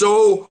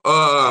 So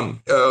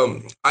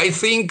I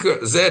think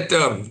that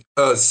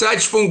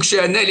such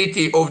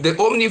functionality of the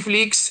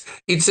OmniFlix,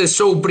 it's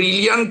so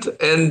brilliant,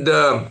 and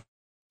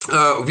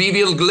we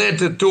will glad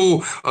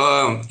to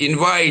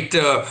invite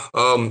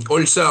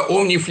also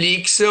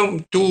OmniFlix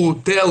to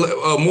tell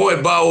more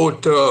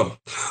about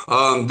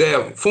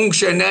the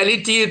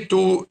functionality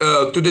to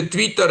the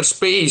Twitter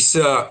space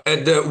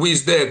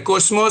with the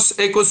Cosmos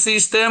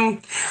ecosystem,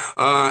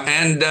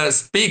 and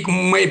speak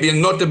maybe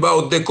not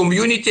about the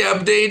community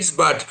updates,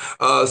 but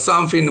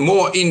something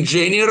more in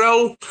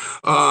general,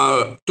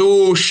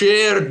 to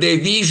share the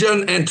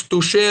vision and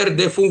to share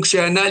the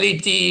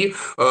functionality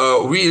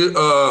with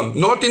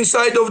not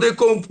inside of the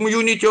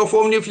community of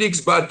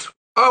OmniFlix, but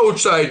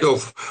outside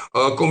of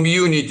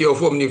community of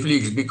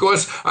OmniFlix,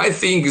 because I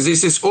think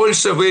this is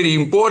also very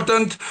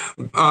important.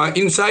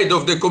 Inside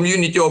of the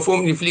community of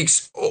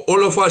OmniFlix,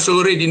 all of us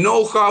already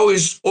know how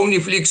is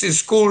OmniFlix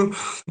is cool,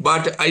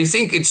 but I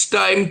think it's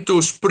time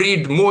to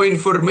spread more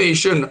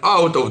information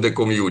out of the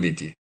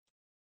community.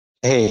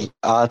 Hey,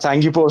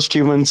 thank you,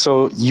 Posthuman.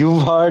 So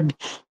you've heard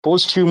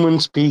Posthuman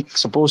speak.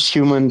 So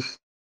Posthuman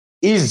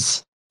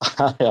is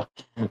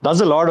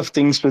does a lot of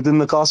things within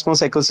the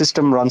Cosmos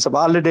ecosystem, runs a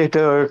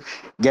validator,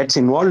 gets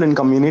involved in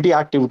community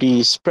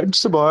activities,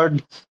 spreads the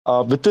word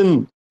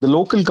within the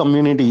local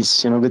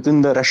communities,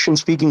 within the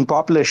Russian-speaking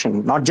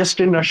population, not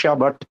just in Russia,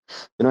 but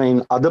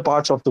in other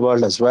parts of the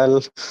world as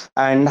well,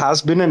 and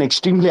has been an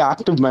extremely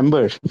active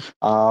member.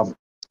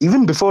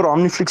 Even before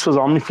OmniFlix was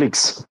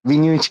OmniFlix, we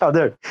knew each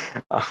other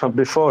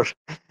before,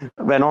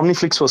 when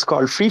OmniFlix was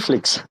called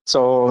FreeFlix.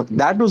 So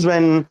that was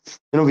when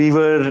we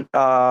were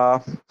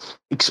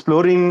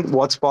exploring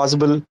what's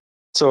possible.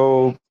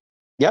 So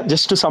yeah,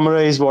 just to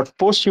summarize what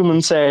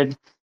Posthuman said,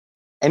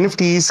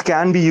 NFTs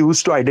can be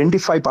used to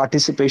identify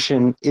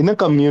participation in a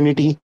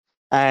community,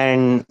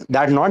 and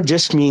that not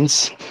just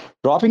means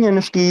dropping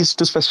NFTs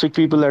to specific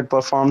people that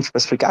perform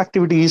specific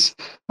activities,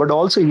 but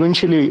also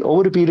eventually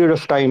over a period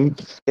of time,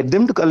 get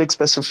them to collect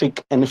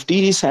specific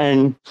NFTs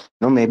and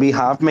maybe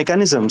have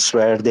mechanisms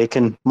where they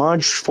can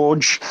merge,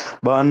 forge,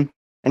 burn,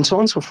 and so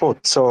on and so forth.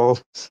 So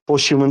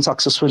Posthuman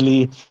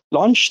successfully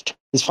launched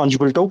his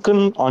fungible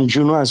token on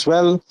Juno as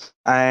well.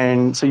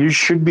 And so you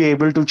should be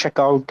able to check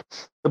out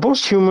the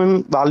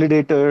Posthuman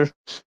validator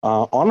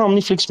on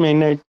OmniFlix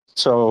mainnet.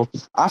 So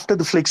after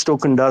the Flix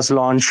token does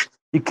launch,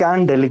 you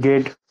can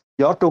delegate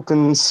your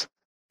tokens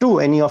to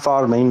any of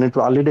our mainnet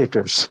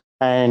validators.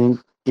 And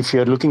if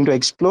you're looking to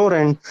explore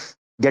and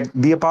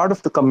be a part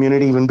of the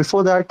community even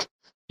before that,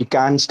 you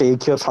can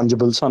stake your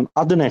fungibles on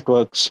other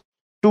networks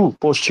to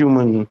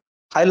Posthuman,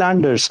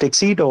 Highlanders,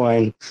 Tuxedo,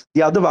 and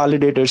the other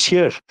validators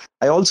here.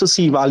 I also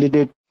see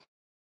Vladislav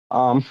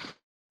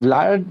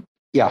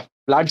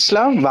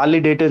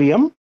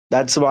Validatorium.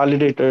 That's a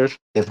validator.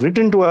 They've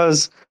written to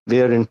us.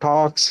 They're in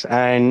talks,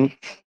 and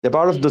they're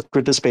part of the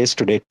Twitter space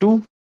today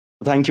too.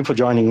 Thank you for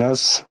joining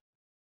us,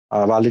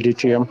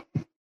 Validatorium.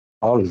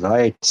 All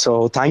right.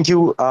 So thank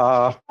you,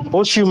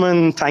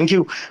 Posthuman. Thank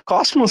you,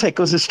 Cosmos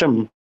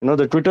Ecosystem.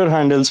 The Twitter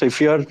handle. So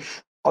if you're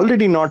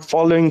already not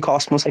following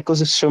Cosmos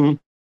Ecosystem,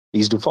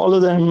 please do follow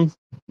them.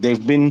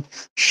 They've been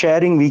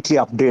sharing weekly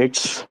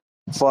updates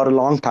for a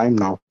long time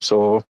now.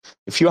 So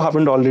if you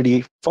haven't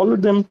already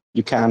followed them,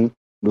 you can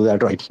do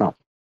that right now.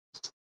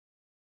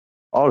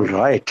 All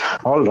right.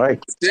 All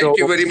right. Thank So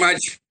you very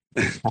much.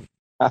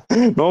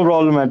 no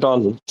problem at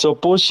all. So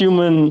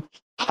Posthuman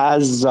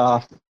has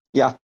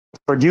yeah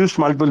produced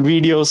multiple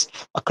videos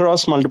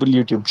across multiple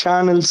YouTube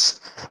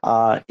channels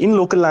in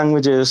local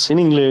languages, in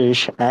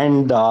English,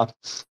 and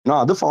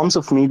other forms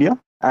of media,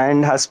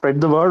 and has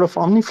spread the word of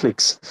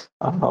OmniFlix.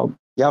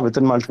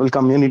 Within multiple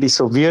communities.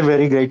 So we are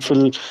very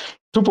grateful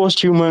to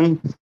Posthuman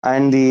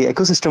and the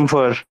ecosystem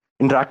for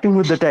interacting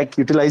with the tech,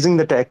 utilizing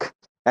the tech,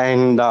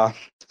 and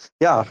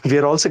we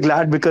are also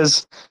glad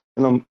because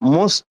a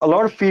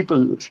lot of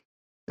people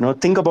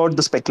think about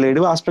the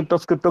speculative aspect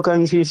of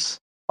cryptocurrencies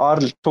or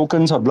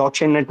tokens or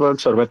blockchain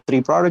networks or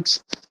Web3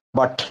 products,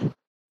 but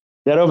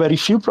there are very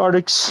few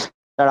products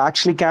that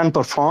actually can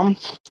perform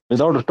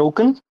without a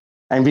token.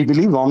 And we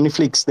believe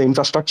OmniFlix, the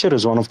infrastructure,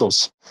 is one of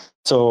those.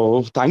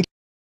 So thank you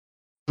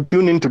for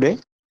tuning in today.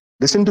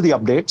 Listen to the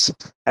updates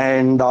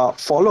and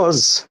follow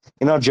us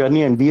in our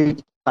journey. And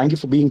thank you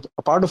for being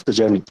a part of the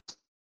journey.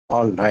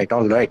 All right,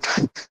 all right.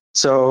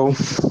 So,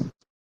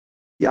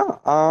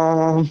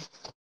 yeah.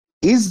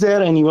 Is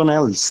there anyone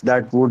else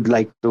that would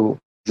like to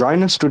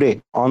join us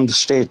today on the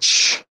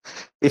stage?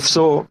 If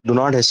so, do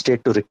not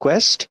hesitate to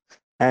request,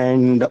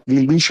 and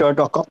we'll be sure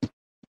to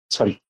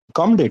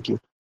accommodate you.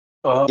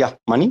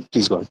 Mani,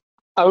 please go on.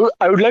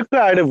 I would like to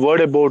add a word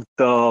about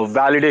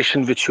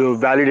validation, which you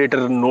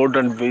validator node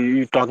and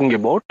we talking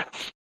about.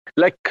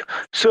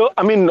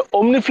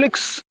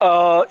 OmniFlix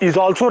is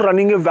also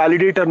running a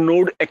validator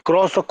node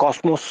across the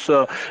Cosmos,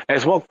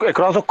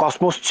 across the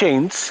Cosmos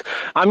chains.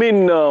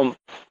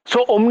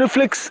 So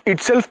OmniFlix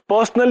itself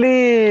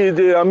personally,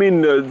 they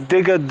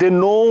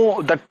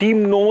know, the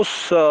team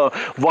knows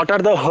what are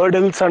the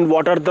hurdles and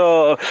what are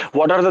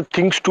the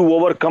things to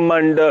overcome,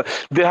 and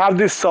they have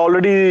this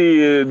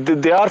already.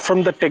 They are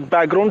from the tech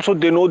background, so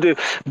they know the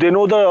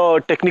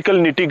technical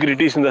nitty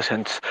gritties in the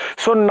sense.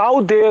 So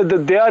now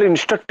they are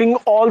instructing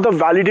all the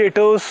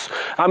validators.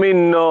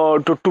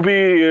 To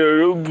be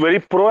very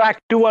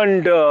proactive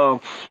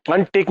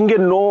and taking a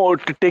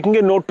note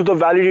to the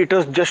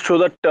validators, just so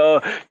that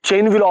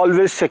chain will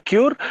always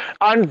secure.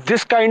 And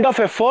this kind of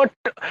effort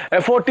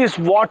is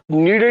what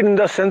needed in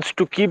the sense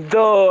to keep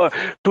up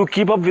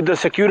with the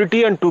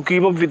security and to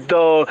keep up with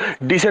the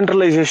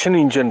decentralization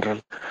in general.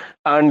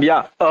 And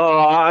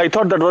I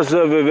thought that was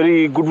a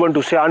very good one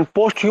to say. And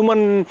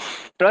Posthuman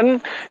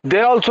run,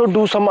 they also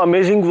do some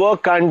amazing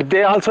work, and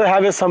they also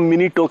have some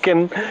mini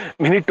token,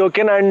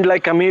 and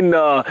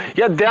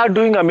they are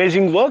doing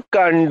amazing work.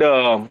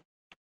 And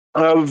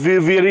we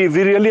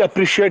really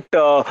appreciate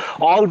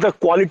all the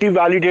quality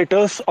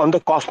validators on the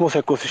Cosmos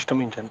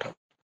ecosystem in general.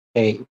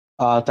 Hey,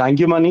 thank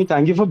you, Mani.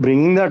 Thank you for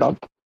bringing that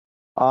up.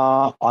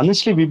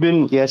 Honestly, we've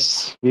been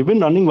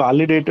running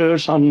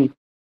validators on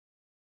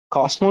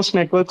Cosmos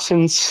network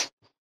since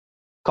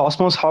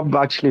Cosmos Hub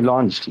actually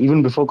launched,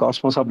 even before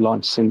Cosmos Hub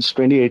launched, since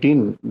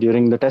 2018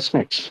 during the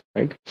testnets,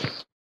 right?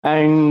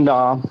 And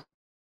us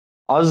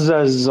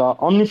as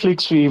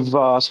OmniFlix, we've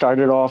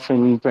started off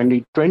in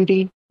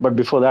 2020, but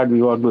before that,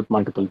 we worked with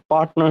multiple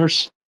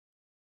partners.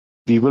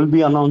 We will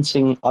be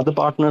announcing other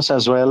partners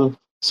as well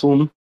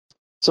soon.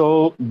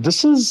 So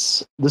this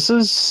is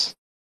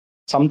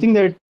something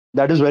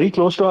that is very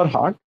close to our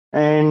heart,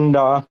 and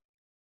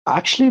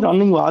actually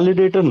running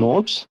validator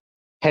nodes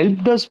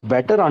helped us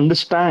better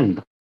understand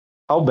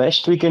how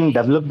best we can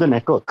develop the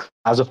network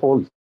as a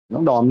whole. The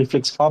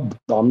OmniFlix Hub,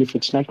 the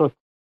OmniFlix network.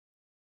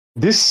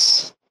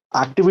 This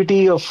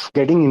activity of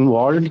getting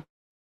involved,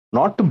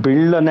 not to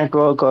build a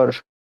network or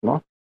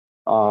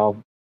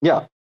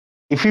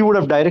if we would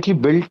have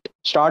directly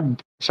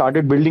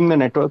started building the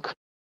network,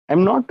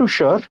 I'm not too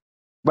sure,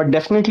 but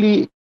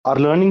definitely our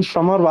learnings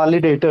from our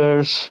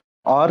validators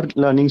or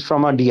learnings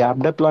from our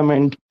DApp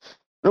deployment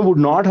would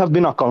not have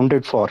been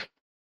accounted for.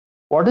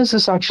 What does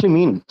this actually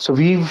mean? So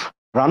we've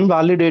run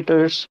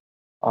validators.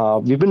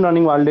 We've been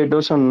running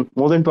validators on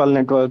more than 12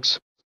 networks.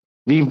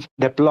 We've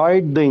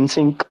deployed the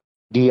InSync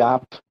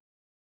DApp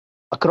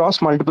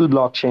across multiple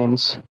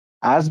blockchains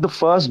as the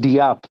first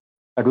DApp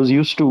that was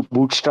used to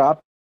bootstrap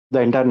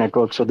the entire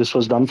network. So this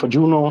was done for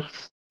Juno,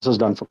 this was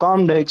done for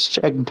Comdex,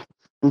 Checked,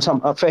 and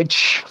some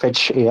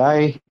Fetch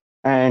AI,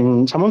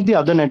 and some of the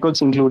other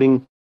networks,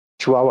 including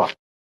Chihuahua,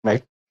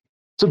 right?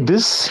 So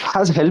this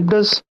has helped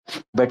us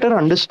better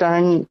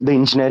understand the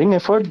engineering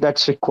effort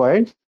that's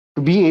required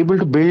to be able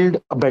to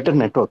build a better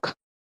network.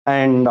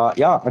 And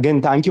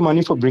again, thank you,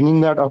 Mani, for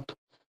bringing that up.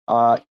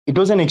 It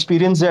was an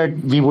experience that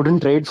we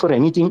wouldn't trade for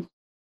anything.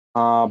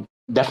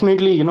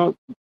 Definitely,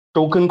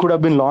 token could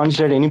have been launched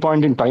at any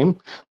point in time,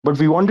 but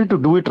we wanted to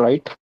do it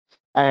right.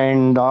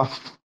 And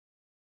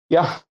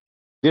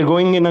we're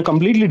going in a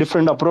completely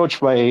different approach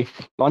by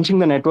launching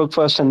the network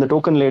first and the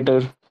token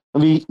later.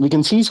 We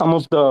can see some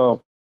of the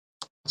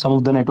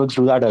networks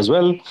do that as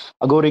well,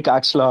 Agoric,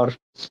 Axelar,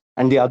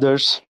 and the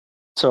others.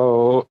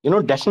 So,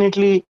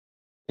 definitely,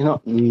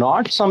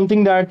 not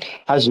something that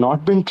has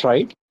not been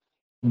tried,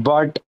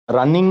 but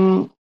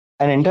running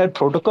an entire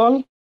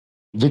protocol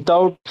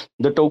without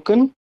the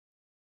token,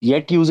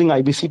 yet using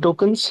IBC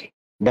tokens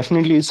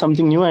definitely is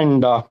something new.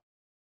 And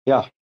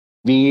yeah,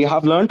 we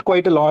have learned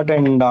quite a lot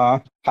and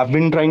have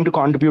been trying to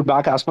contribute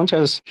back as much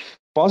as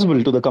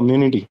possible to the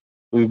community.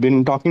 We've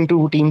been talking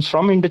to teams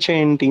from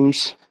Interchain,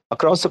 teams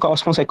across the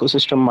Cosmos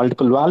ecosystem,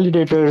 multiple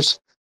validators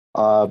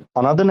on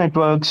other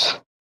networks,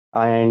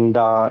 and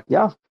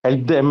yeah,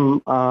 help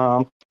them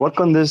work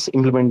on this,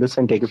 implement this,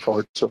 and take it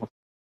forward. So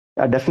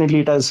yeah, definitely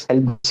it has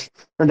helped.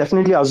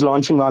 Definitely, us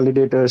launching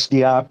validators,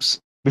 the apps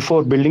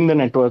before building the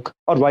network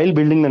or while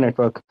building the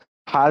network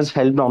has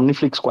helped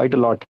OmniFlix quite a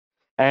lot.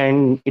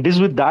 And it is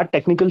with that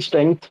technical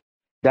strength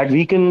that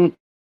we can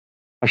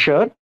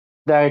assure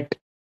that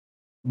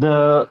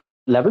the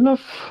level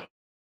of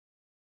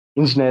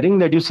engineering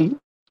that you see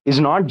is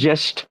not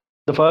just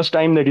the first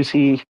time that you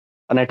see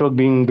a network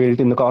being built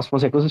in the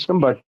Cosmos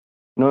ecosystem, but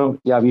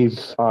yeah, we've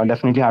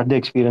definitely had the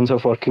experience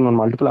of working on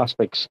multiple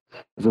aspects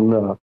within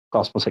the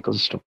Cosmos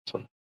ecosystem.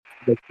 So,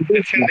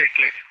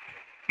 Definitely.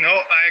 No,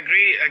 I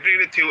agree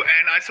with you.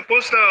 And I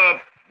suppose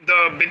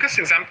the biggest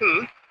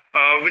example,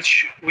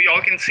 which we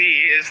all can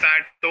see, is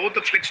that though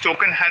the Flix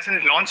token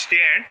hasn't launched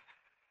yet,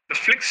 the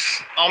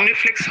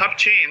OmniFlix Hub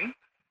chain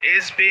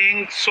is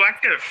being so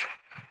active.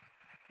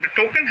 The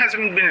token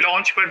hasn't been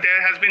launched, but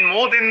there has been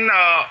more than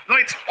no,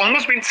 it's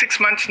almost been 6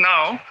 months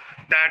now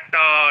that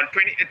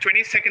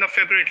 22nd of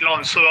February it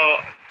launched. So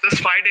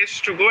just 5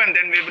 days to go, and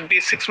then we would be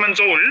 6 months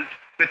old,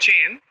 the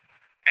chain.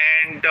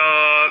 And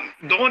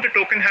though the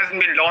token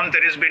hasn't been launched,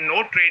 there has been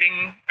no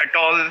trading at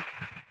all.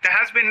 There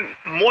has been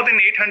more than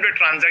 800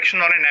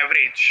 transactions on an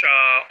average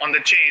on the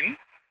chain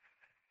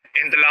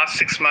in the last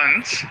 6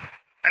 months.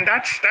 And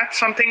that's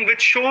something which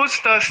shows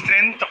the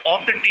strength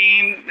of the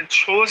team. It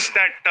shows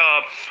that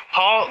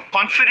how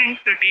confident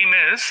the team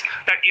is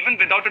that even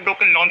without the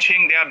token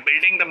launching, they are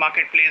building the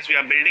marketplace. We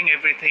are building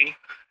everything,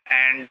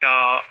 and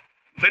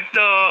with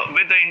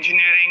the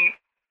engineering,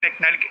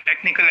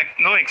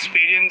 technical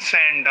experience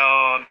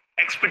and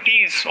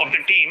expertise of the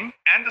team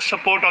and the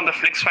support of the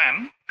Flix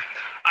fam,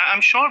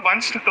 I'm sure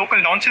once the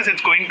token launches,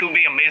 it's going to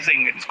be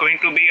amazing. It's going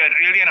to be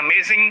really an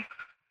amazing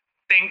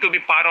thing to be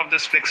part of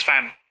this Flix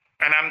fam.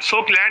 And I'm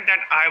so glad that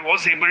I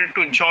was able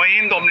to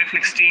join the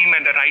OmniFlix team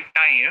at the right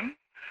time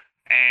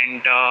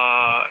and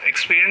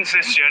experience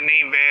this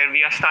journey where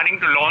we are starting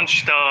to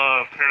launch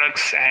the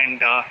products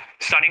and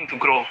starting to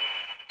grow.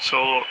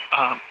 So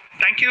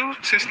thank you,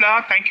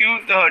 Sisla. Thank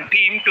you, the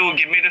team, to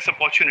give me this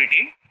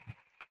opportunity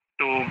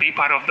to be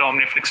part of the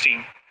OmniFlix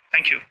team.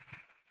 Thank you.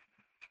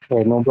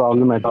 Okay, no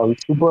problem at all.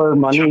 Super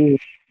Money,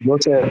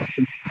 Joseph,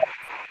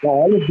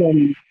 all of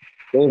them,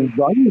 they've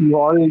gotten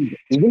involved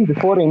even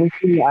before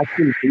anything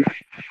actually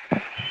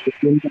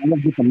in kind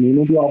of the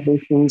community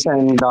operations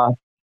and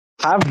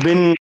have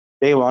been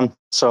day one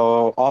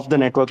so of the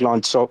network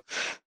launch. So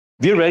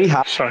we're very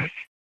happy. Sorry.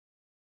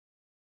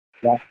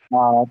 Yeah.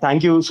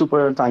 Thank you,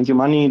 Super. Thank you,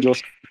 Money,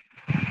 Joseph.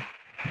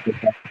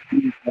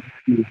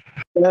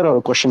 Or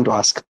a question to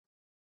ask?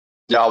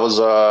 Yeah, I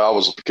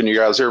was. Can you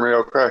guys hear me?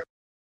 Okay.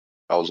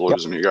 I was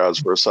losing you guys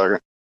for a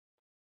second.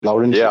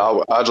 Loud and Yeah,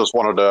 I just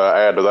wanted to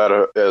add to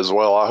that as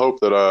well. I hope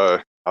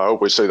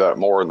we see that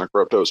more in the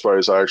crypto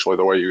space. Actually,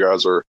 the way you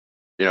guys are,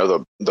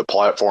 the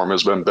platform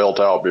has been built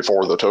out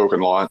before the token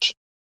launch,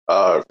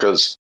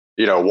 because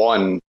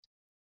one,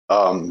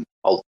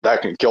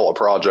 that can kill a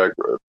project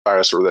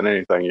faster than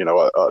anything.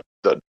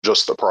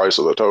 Just the price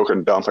of the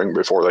token dumping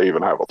before they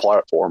even have a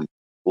platform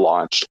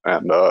launched,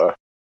 and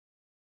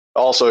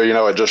also,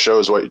 it just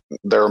shows what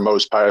they're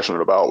most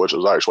passionate about, which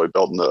is actually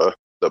building the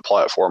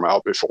platform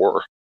out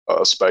before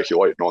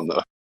speculating on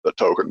the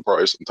token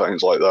price and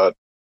things like that.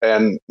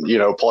 And,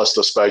 plus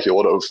the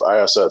speculative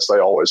assets, they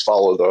always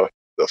follow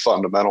the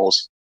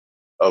fundamentals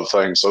of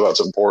things. So that's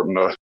important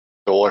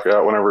to look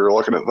at whenever you're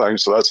looking at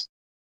things. So that's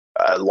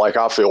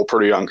I feel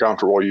pretty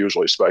uncomfortable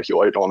usually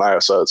speculating on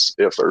assets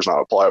if there's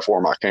not a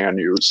platform I can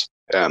use.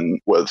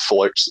 And with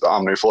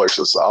OmniFlix,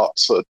 it's the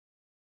opposite,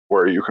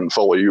 where you can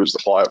fully use the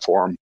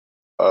platform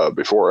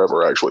before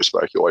ever actually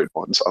speculating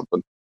on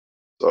something.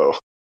 So,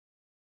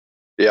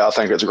 yeah, I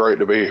think it's great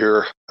to be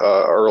here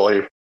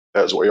early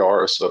as we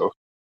are. So,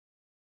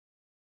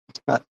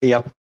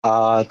 yep.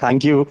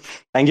 Thank you,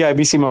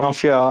 IBC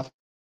Mafia.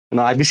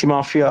 IBC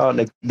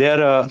Mafia,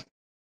 they're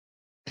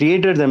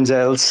created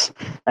themselves,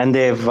 and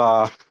they've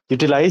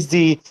utilized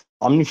the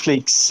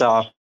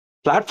OmniFlix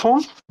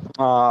platform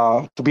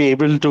to be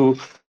able to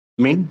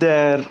mint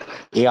their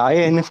AI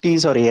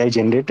NFTs or AI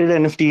generated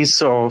NFTs.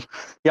 So,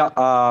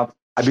 yeah.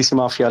 IBC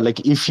Mafia,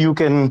 if you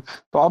can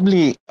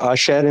probably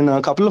share in a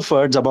couple of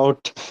words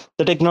about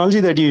the technology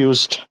that you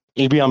used,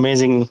 it'll be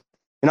amazing.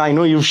 I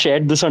know you've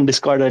shared this on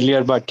Discord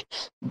earlier, but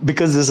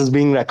because this is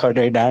being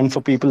recorded and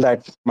for people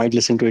that might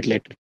listen to it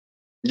later.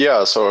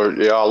 Yeah, so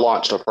I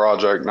launched a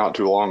project not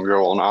too long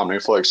ago on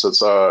OmniFlix.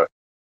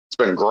 It's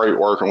been great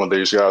working with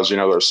these guys.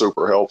 They're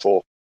super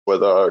helpful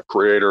with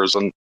creators,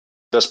 and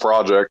this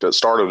project, it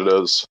started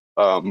as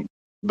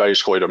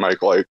basically to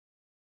make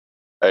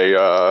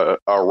a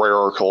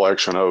rarer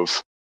collection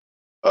of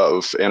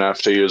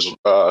NFTs.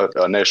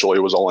 Initially,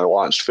 it was only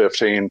launched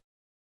 15,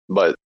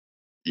 but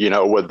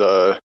with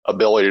the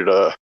ability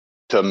to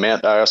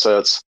mint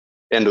assets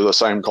into the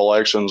same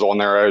collections on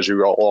there as you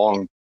go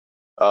along,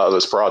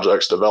 this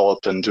project's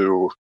developed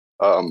into.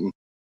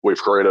 We've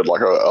created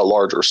like a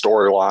larger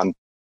storyline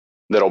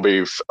that'll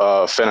be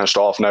finished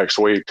off next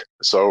week.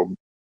 So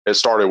it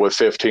started with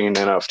 15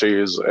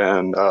 NFTs,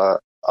 and I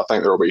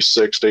think there will be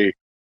 60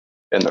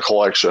 in the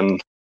collection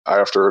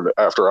after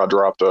I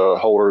drop the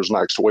holders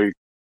next week.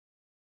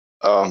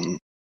 And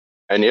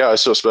yeah,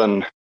 it's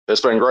been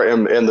great,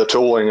 and the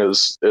tooling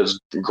is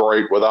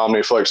great with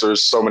OmniFlix.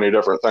 There's so many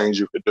different things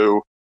you could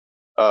do,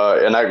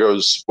 and that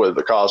goes with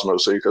the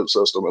Cosmos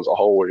ecosystem as a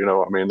whole.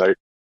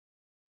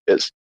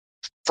 It's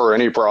for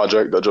any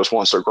project that just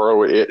wants to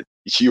grow.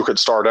 You could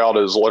start out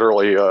as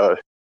literally, a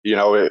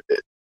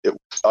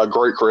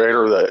great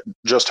creator that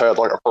just had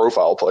like a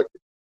profile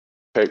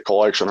pick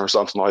collection or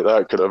something like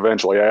that could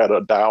eventually add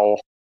a DAO.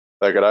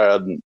 They could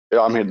add.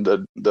 I mean,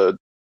 the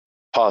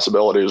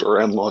possibilities are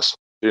endless.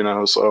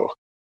 So.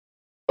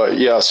 But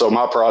yeah, so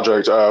my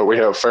project, we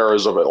have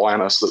Pharaohs of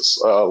Atlantis that's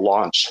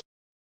launched.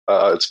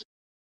 It's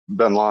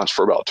been launched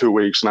for about 2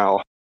 weeks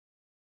now,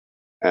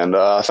 and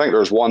I think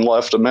there's one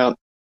left to mint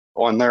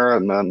on there,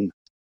 and then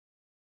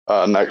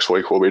next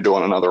week we'll be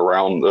doing another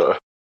round to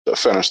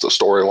finish the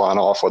storyline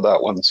off with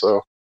that one.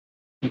 So,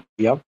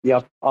 Yep.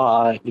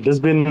 It has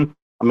been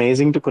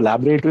amazing to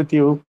collaborate with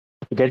you,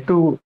 get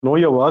to know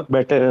your work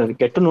better,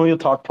 get to know your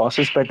thought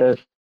process better.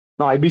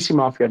 Now, IBC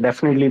Mafia,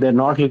 definitely, they're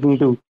not looking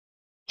to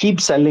keep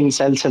selling,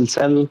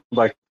 sell,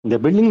 but they're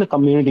building the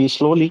community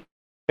slowly,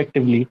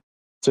 effectively.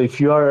 So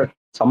if you are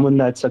someone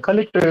that's a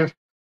collector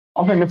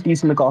of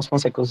NFTs in the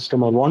Cosmos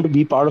ecosystem or want to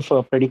be part of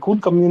a pretty cool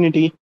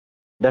community,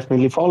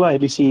 definitely follow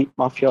IBC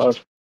Mafia, or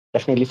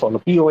definitely follow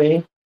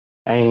POA,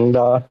 and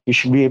you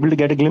should be able to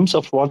get a glimpse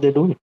of what they're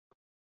doing.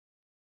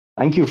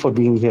 Thank you for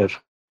being here.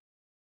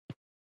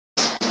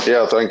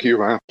 Yeah, thank you,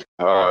 man.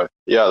 That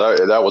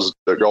was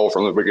the goal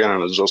from the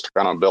beginning, is just to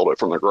kind of build it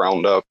from the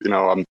ground up.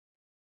 I'm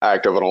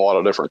active in a lot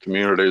of different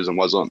communities and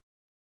wasn't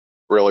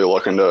really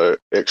looking to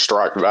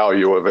extract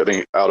value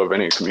out of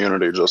any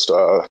community, just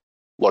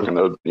looking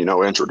to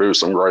introduce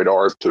some great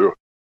art to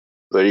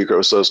the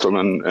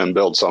ecosystem and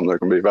build something that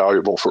can be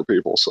valuable for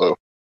people. So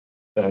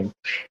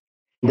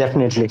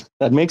definitely,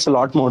 that makes a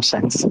lot more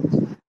sense.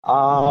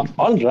 All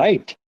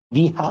right,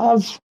 we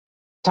have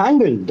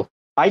Tangled.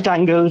 Hi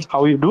Tangled,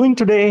 how are you doing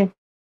today?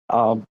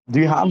 Do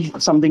you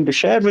have something to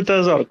share with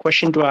us or a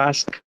question to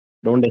ask?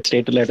 Don't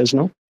hesitate to let us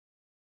know.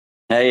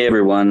 Hey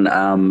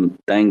everyone,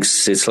 thanks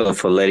Sisla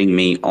for letting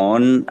me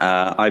on.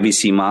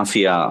 IBC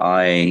Mafia,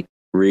 I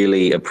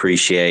really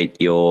appreciate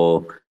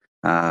your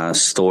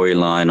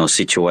storyline or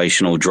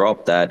situational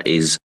drop. That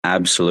is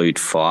absolute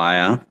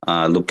fire.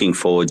 Looking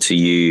forward to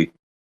you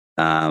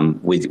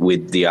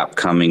with the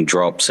upcoming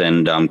drops,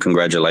 and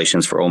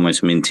congratulations for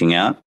almost minting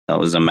out. That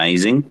was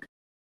amazing.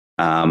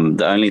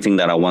 The only thing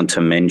that I want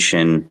to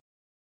mention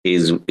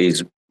is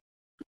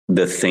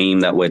the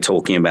theme that we're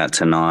talking about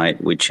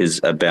tonight, which is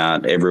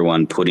about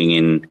everyone putting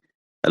in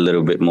a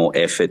little bit more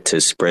effort to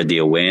spread the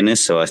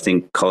awareness. So I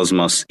think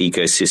Cosmos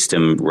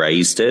ecosystem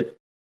raised it.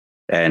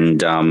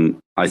 And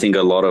I think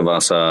a lot of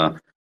us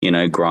are,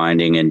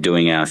 grinding and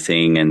doing our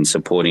thing and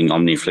supporting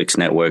OmniFlix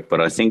network.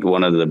 But I think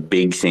one of the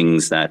big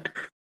things that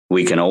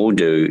we can all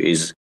do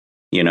is,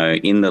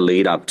 in the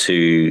lead up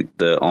to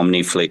the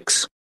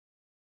OmniFlix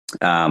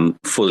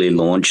fully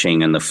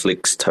launching and the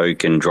Flix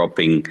token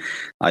dropping,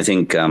 I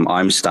think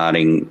I'm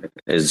starting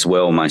as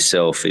well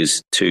myself,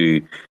 is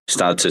to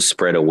start to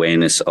spread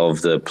awareness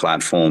of the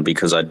platform,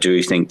 because I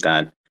do think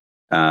that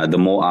the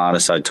more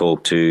artists I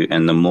talk to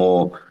and the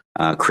more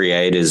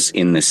creators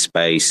in this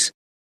space,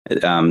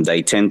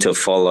 they tend to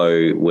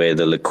follow where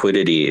the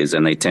liquidity is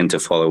and they tend to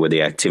follow where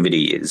the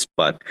activity is,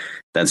 but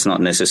that's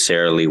not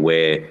necessarily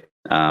where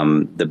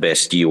the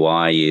best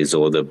UI is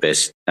or the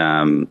best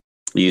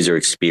user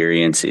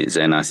experiences.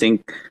 And I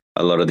think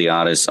a lot of the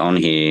artists on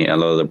here, a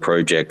lot of the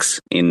projects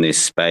in this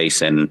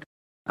space and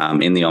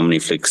in the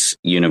OmniFlix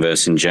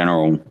universe in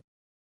general,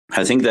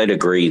 I think they'd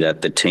agree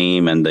that the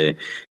team and the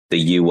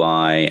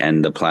UI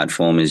and the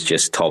platform is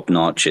just top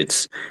notch.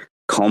 It's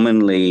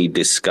commonly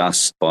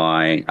discussed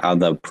by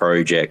other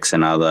projects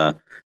and other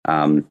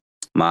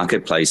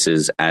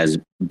marketplaces as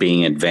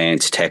being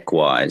advanced tech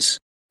wise.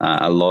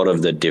 A lot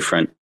of the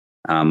different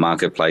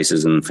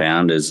marketplaces and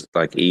founders,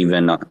 like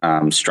even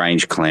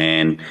Strange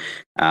Clan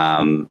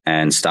and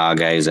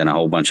Stargaze and a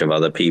whole bunch of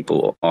other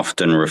people,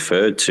 often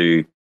refer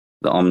to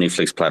the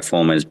OmniFlix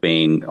platform as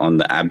being on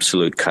the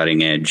absolute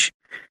cutting edge.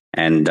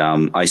 And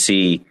I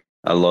see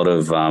a lot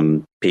of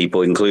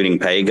people, including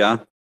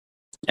Pega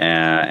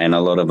and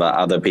a lot of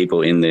other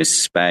people in this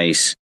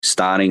space,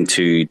 starting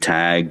to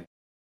tag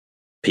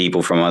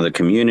people from other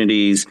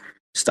communities,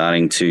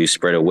 starting to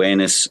spread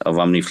awareness of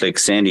OmniFlix.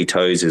 Sandy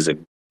Toes is a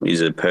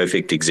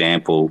perfect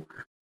example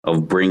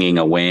of bringing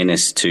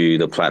awareness to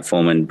the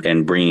platform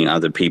and bringing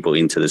other people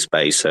into the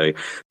space. So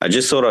I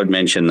just thought I'd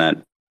mention that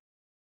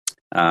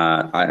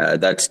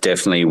that's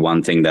definitely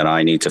one thing that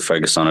I need to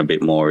focus on a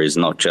bit more, is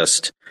not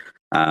just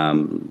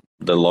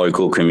the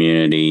local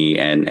community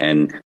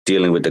and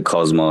dealing with the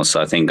cosmos,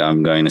 I think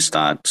I'm going to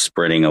start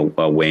spreading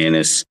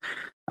awareness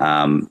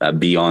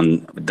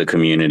beyond the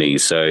community.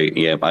 So,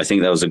 yeah, I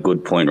think that was a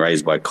good point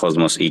raised by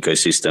Cosmos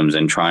Ecosystems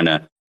and trying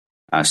to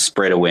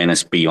spread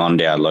awareness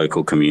beyond our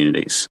local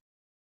communities.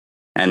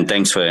 And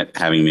thanks for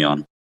having me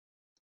on.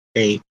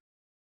 Hey,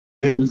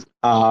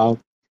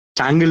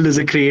 Tangled is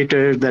a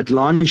creator that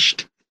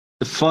launched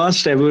the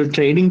first ever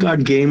trading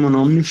card game on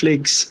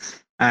OmniFlix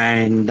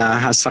and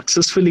has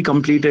successfully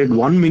completed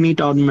one mini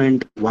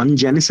tournament, one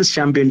Genesis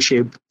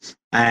championship,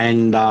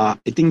 and I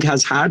think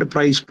has had a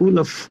prize pool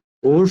of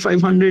over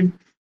 500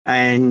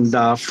 and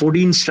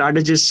 14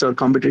 strategists or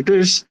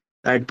competitors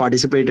that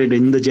participated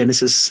in the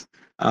Genesis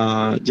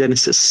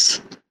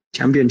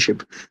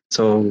championship.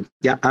 So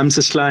yeah, I'm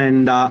Sisla,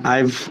 and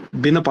I've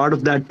been a part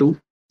of that too.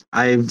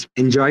 I've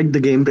enjoyed the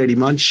game pretty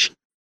much.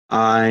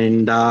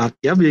 And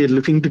yeah, we're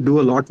looking to do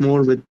a lot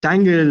more with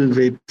Tangle,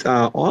 with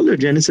all the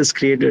Genesis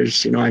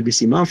creators,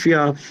 IBC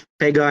Mafia,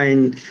 Pega,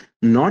 and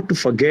not to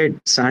forget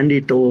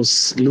Sandy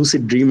Toes,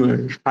 Lucid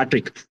Dreamer,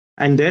 Patrick,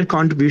 and their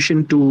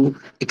contribution to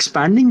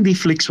expanding the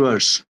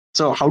Flixverse.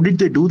 So how did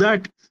they do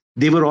that?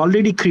 They were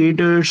already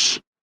creators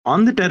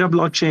on the Terra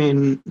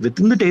blockchain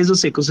within the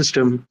Tezos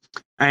ecosystem,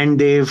 and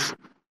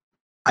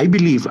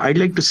I'd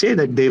like to say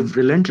that they've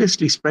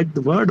relentlessly spread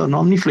the word on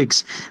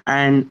OmniFlix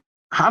and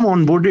have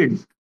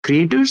onboarded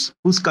creators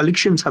whose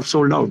collections have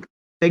sold out.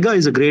 Pega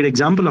is a great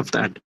example of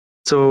that.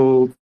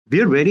 So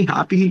we're very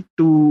happy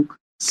to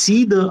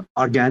see the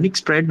organic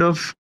spread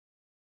of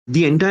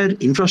the entire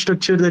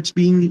infrastructure that's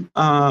being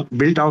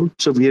built out.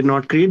 So we are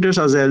not creators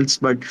ourselves,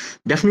 but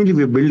definitely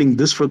we're building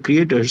this for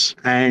creators.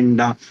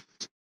 And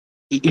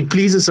it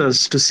pleases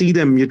us to see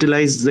them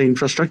utilize the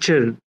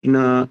infrastructure in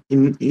a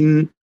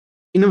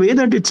way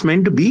that it's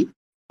meant to be,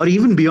 or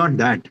even beyond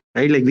that,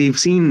 right? Like we've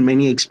seen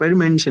many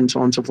experiments and so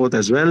on and so forth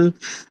as well.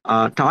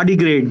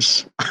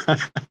 Tardigrades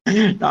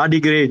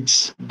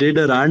did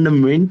a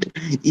random mint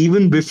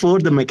even before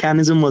the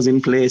mechanism was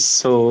in place.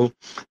 So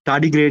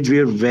tardigrades, we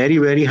are very,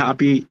 very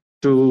happy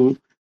to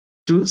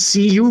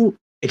see you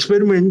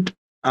experiment,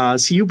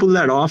 see you pull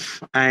that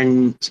off,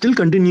 and still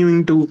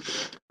continuing to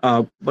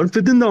work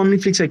within the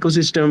OmniFlix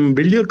ecosystem,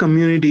 build your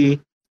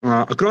community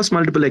across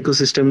multiple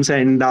ecosystems,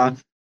 and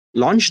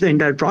launch the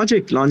entire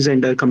project, launch the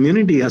entire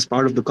community as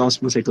part of the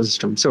Cosmos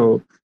ecosystem.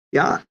 So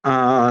yeah,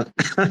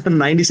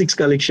 96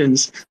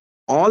 collections,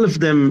 all of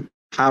them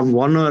have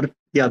one or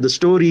the other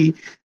story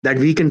that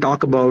we can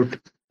talk about.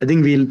 I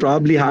think we'll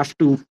probably have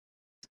to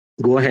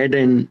go ahead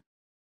and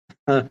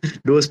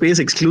do a space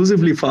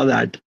exclusively for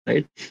that,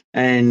 right?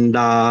 And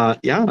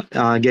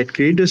get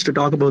creators to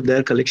talk about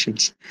their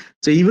collections.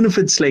 So even if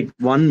it's like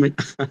one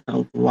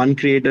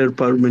creator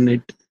per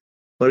minute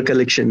per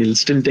collection, it'll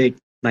still take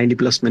 90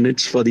 plus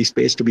minutes for the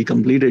space to be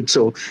completed.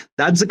 So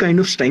that's the kind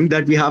of strength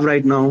that we have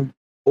right now.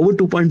 Over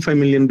 2.5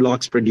 million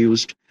blocks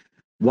produced,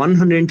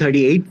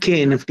 138K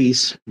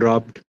NFTs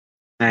dropped,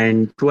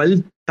 and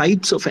 12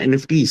 types of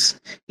NFTs,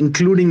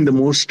 including the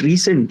most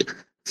recent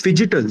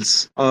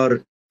Fidgetals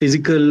or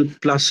physical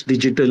plus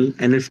digital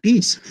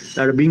NFTs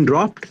that are being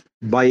dropped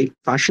by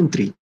Fashion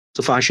 3.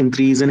 So Fashion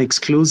 3 is an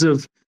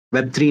exclusive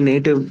Web3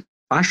 native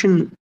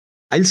fashion,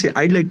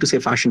 I'd like to say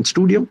fashion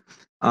studio.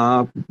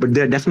 But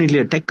they're definitely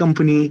a tech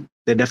company.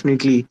 They're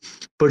definitely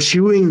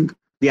pursuing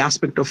the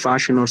aspect of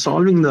fashion or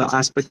solving the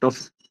aspect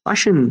of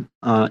fashion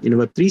in a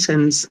Web3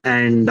 sense.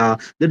 And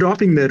they're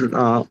dropping their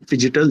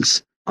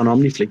Fidgetals on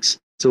OmniFlix.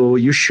 So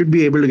you should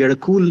be able to get a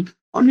cool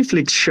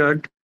OmniFlix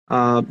shirt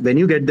when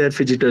you get their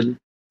Fidgetal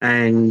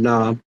and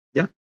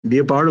be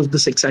a part of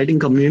this exciting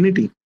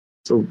community.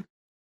 So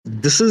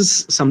this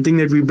is something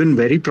that we've been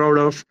very proud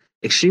of,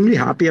 extremely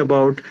happy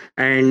about,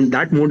 and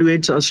that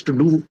motivates us to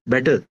do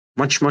better.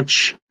 Much more,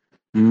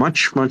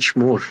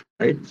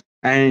 right?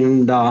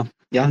 And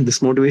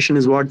this motivation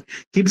is what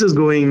keeps us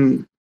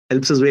going,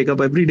 helps us wake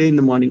up every day in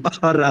the morning,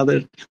 or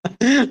rather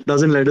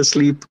doesn't let us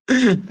sleep.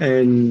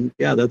 And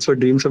yeah, that's what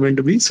dreams are meant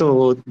to be.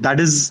 So that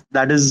has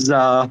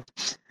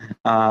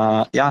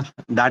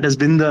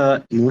been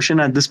the emotion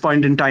at this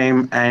point in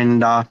time,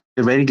 and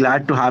we're very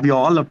glad to have you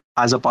all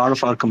as a part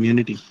of our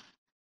community.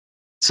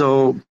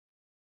 So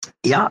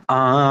yeah,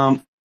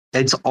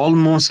 it's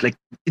almost like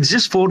it's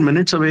just 4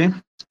 minutes away.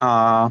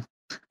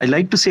 I'd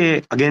like to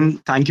say again,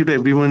 thank you to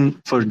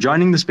everyone for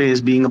joining the space,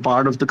 being a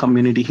part of the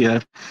community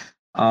here.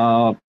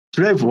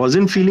 Today I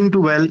wasn't feeling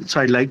too well,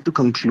 so I'd like to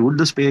conclude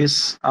the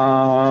space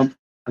at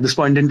this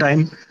point in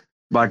time.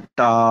 But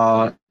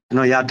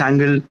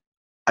Tangle,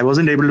 I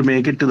wasn't able to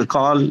make it to the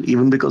call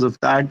even because of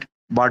that.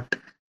 But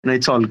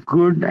it's all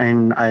good,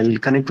 and I'll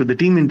connect with the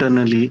team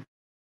internally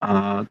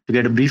to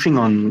get a briefing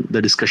on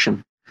the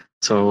discussion.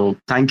 So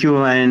thank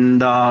you.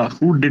 And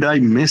who did I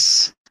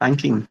miss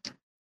thanking?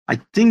 I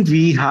think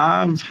we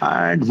have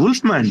had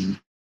Wolfman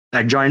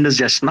that joined us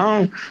just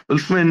now.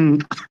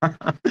 Wolfman,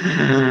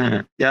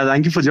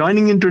 thank you for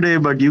joining in today,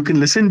 but you can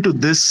listen to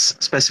this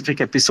specific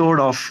episode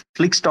of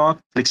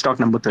FlixTalk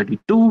number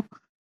 32,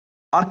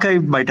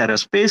 archived by Terra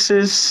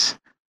Spaces,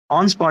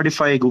 on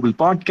Spotify, Google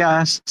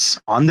Podcasts,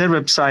 on their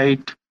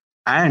website,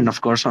 and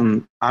of course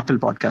on Apple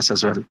Podcasts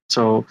as well.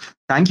 So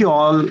thank you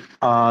all.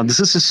 This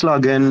is Sisla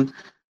again,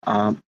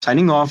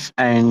 signing off,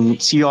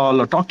 and see you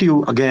all or talk to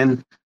you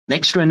again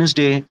next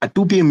Wednesday at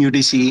 2 p.m.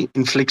 UTC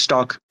in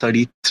FlixTalk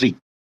 33.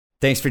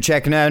 Thanks for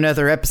checking out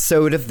another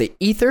episode of The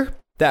Ether.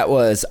 That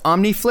was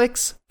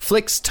OmniFlix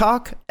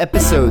FlixTalk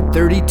episode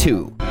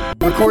 32,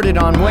 recorded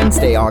on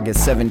Wednesday,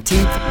 August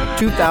 17th,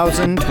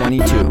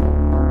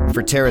 2022.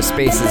 For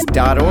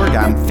TerraSpaces.org,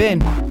 I'm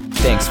Finn.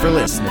 Thanks for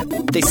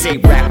listening. They say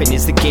rapping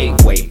is the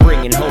gateway,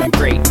 bringing home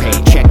great pay.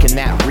 Checking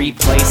that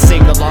replay,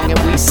 sing along and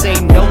we say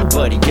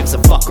nobody gives a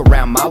fuck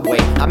around my way.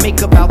 I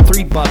make about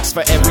 $3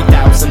 for every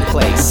 1,000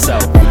 plays, so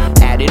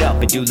add it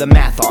up and do the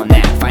math on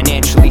that.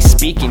 Financially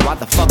speaking, why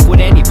the fuck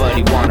would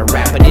anybody wanna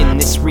rap? But in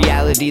this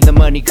reality, the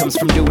money comes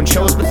from doing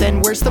shows. But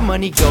then where's the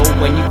money go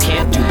when you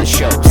can't do the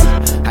shows?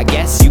 I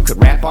guess you could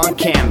rap on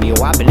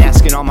Cameo. I've been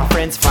asking all my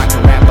friends if I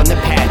can rap on the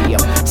patio.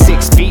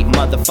 6 feet,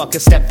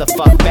 motherfucker, step the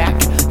fuck back.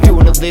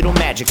 Doing a little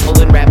magic,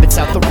 pulling rabbits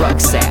out the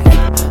rucksack.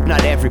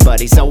 Not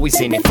everybody's always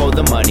in it for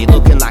the money.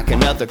 Looking like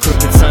another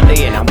crooked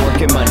Sunday and I'm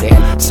working Monday.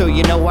 So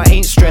you know I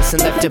ain't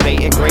stressing, left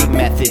debating great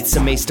methods.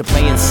 Amazed to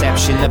play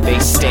Inception, the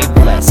bass stay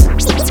blessed.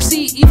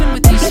 See, even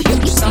with these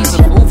huge sums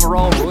of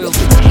overall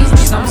royalties, huge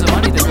sums of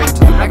money that go to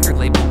the record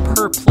label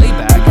per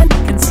playback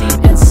can seem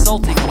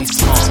insultingly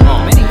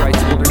small. Many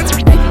rights holders are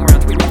making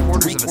around 3/4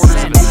 of a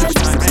cent each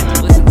time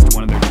someone listens to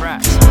one of their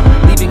tracks,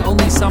 leaving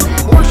only some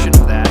portion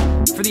of that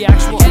for the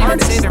actual artist.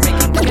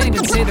 Can't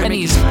even say they're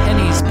making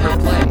pennies per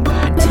play.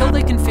 Until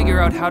they can figure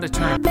out how to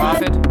turn a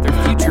profit, their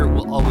future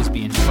will always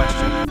be in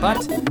question.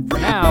 But for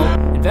now,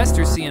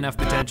 investors see enough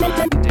potential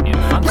to continue to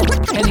fund them.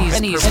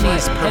 Pennies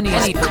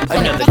per play.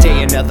 Another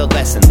day, another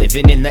lesson.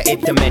 Living in the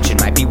 8th dimension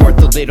might be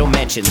worth a little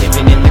mention.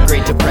 Living in the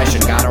Great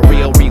Depression, got a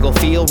real regal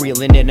feel.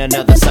 Reeling in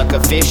another sucker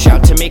fish,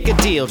 out to make a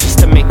deal just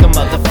to make a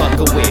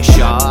motherfucker wish.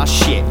 Aw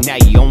shit, now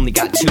you only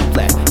got 2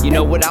 left. You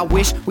know what I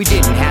wish? We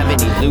didn't have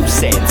any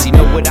loose ends. You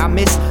know what I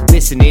miss?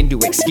 Listening to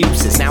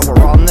excuses. Now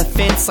we're on the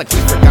fence like we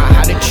forgot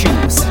how to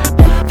choose.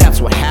 That's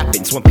what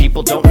happens when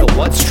people don't know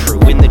what's true.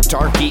 In the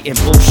dark, eating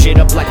bullshit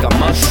up like a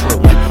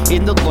mushroom.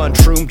 In the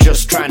lunchroom,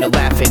 just trying to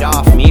laugh it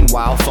off.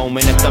 Meanwhile,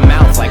 foaming at the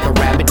mouth like a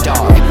rabid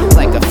dog.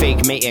 Like a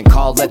fake mating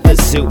call at the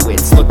zoo.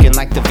 It's looking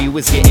like the view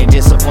is getting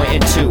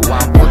disappointed too.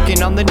 I'm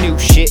working on the new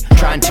shit,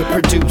 trying to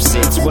produce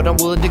it. It's what I'm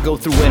willing to go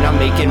through when I'm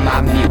making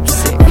my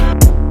music.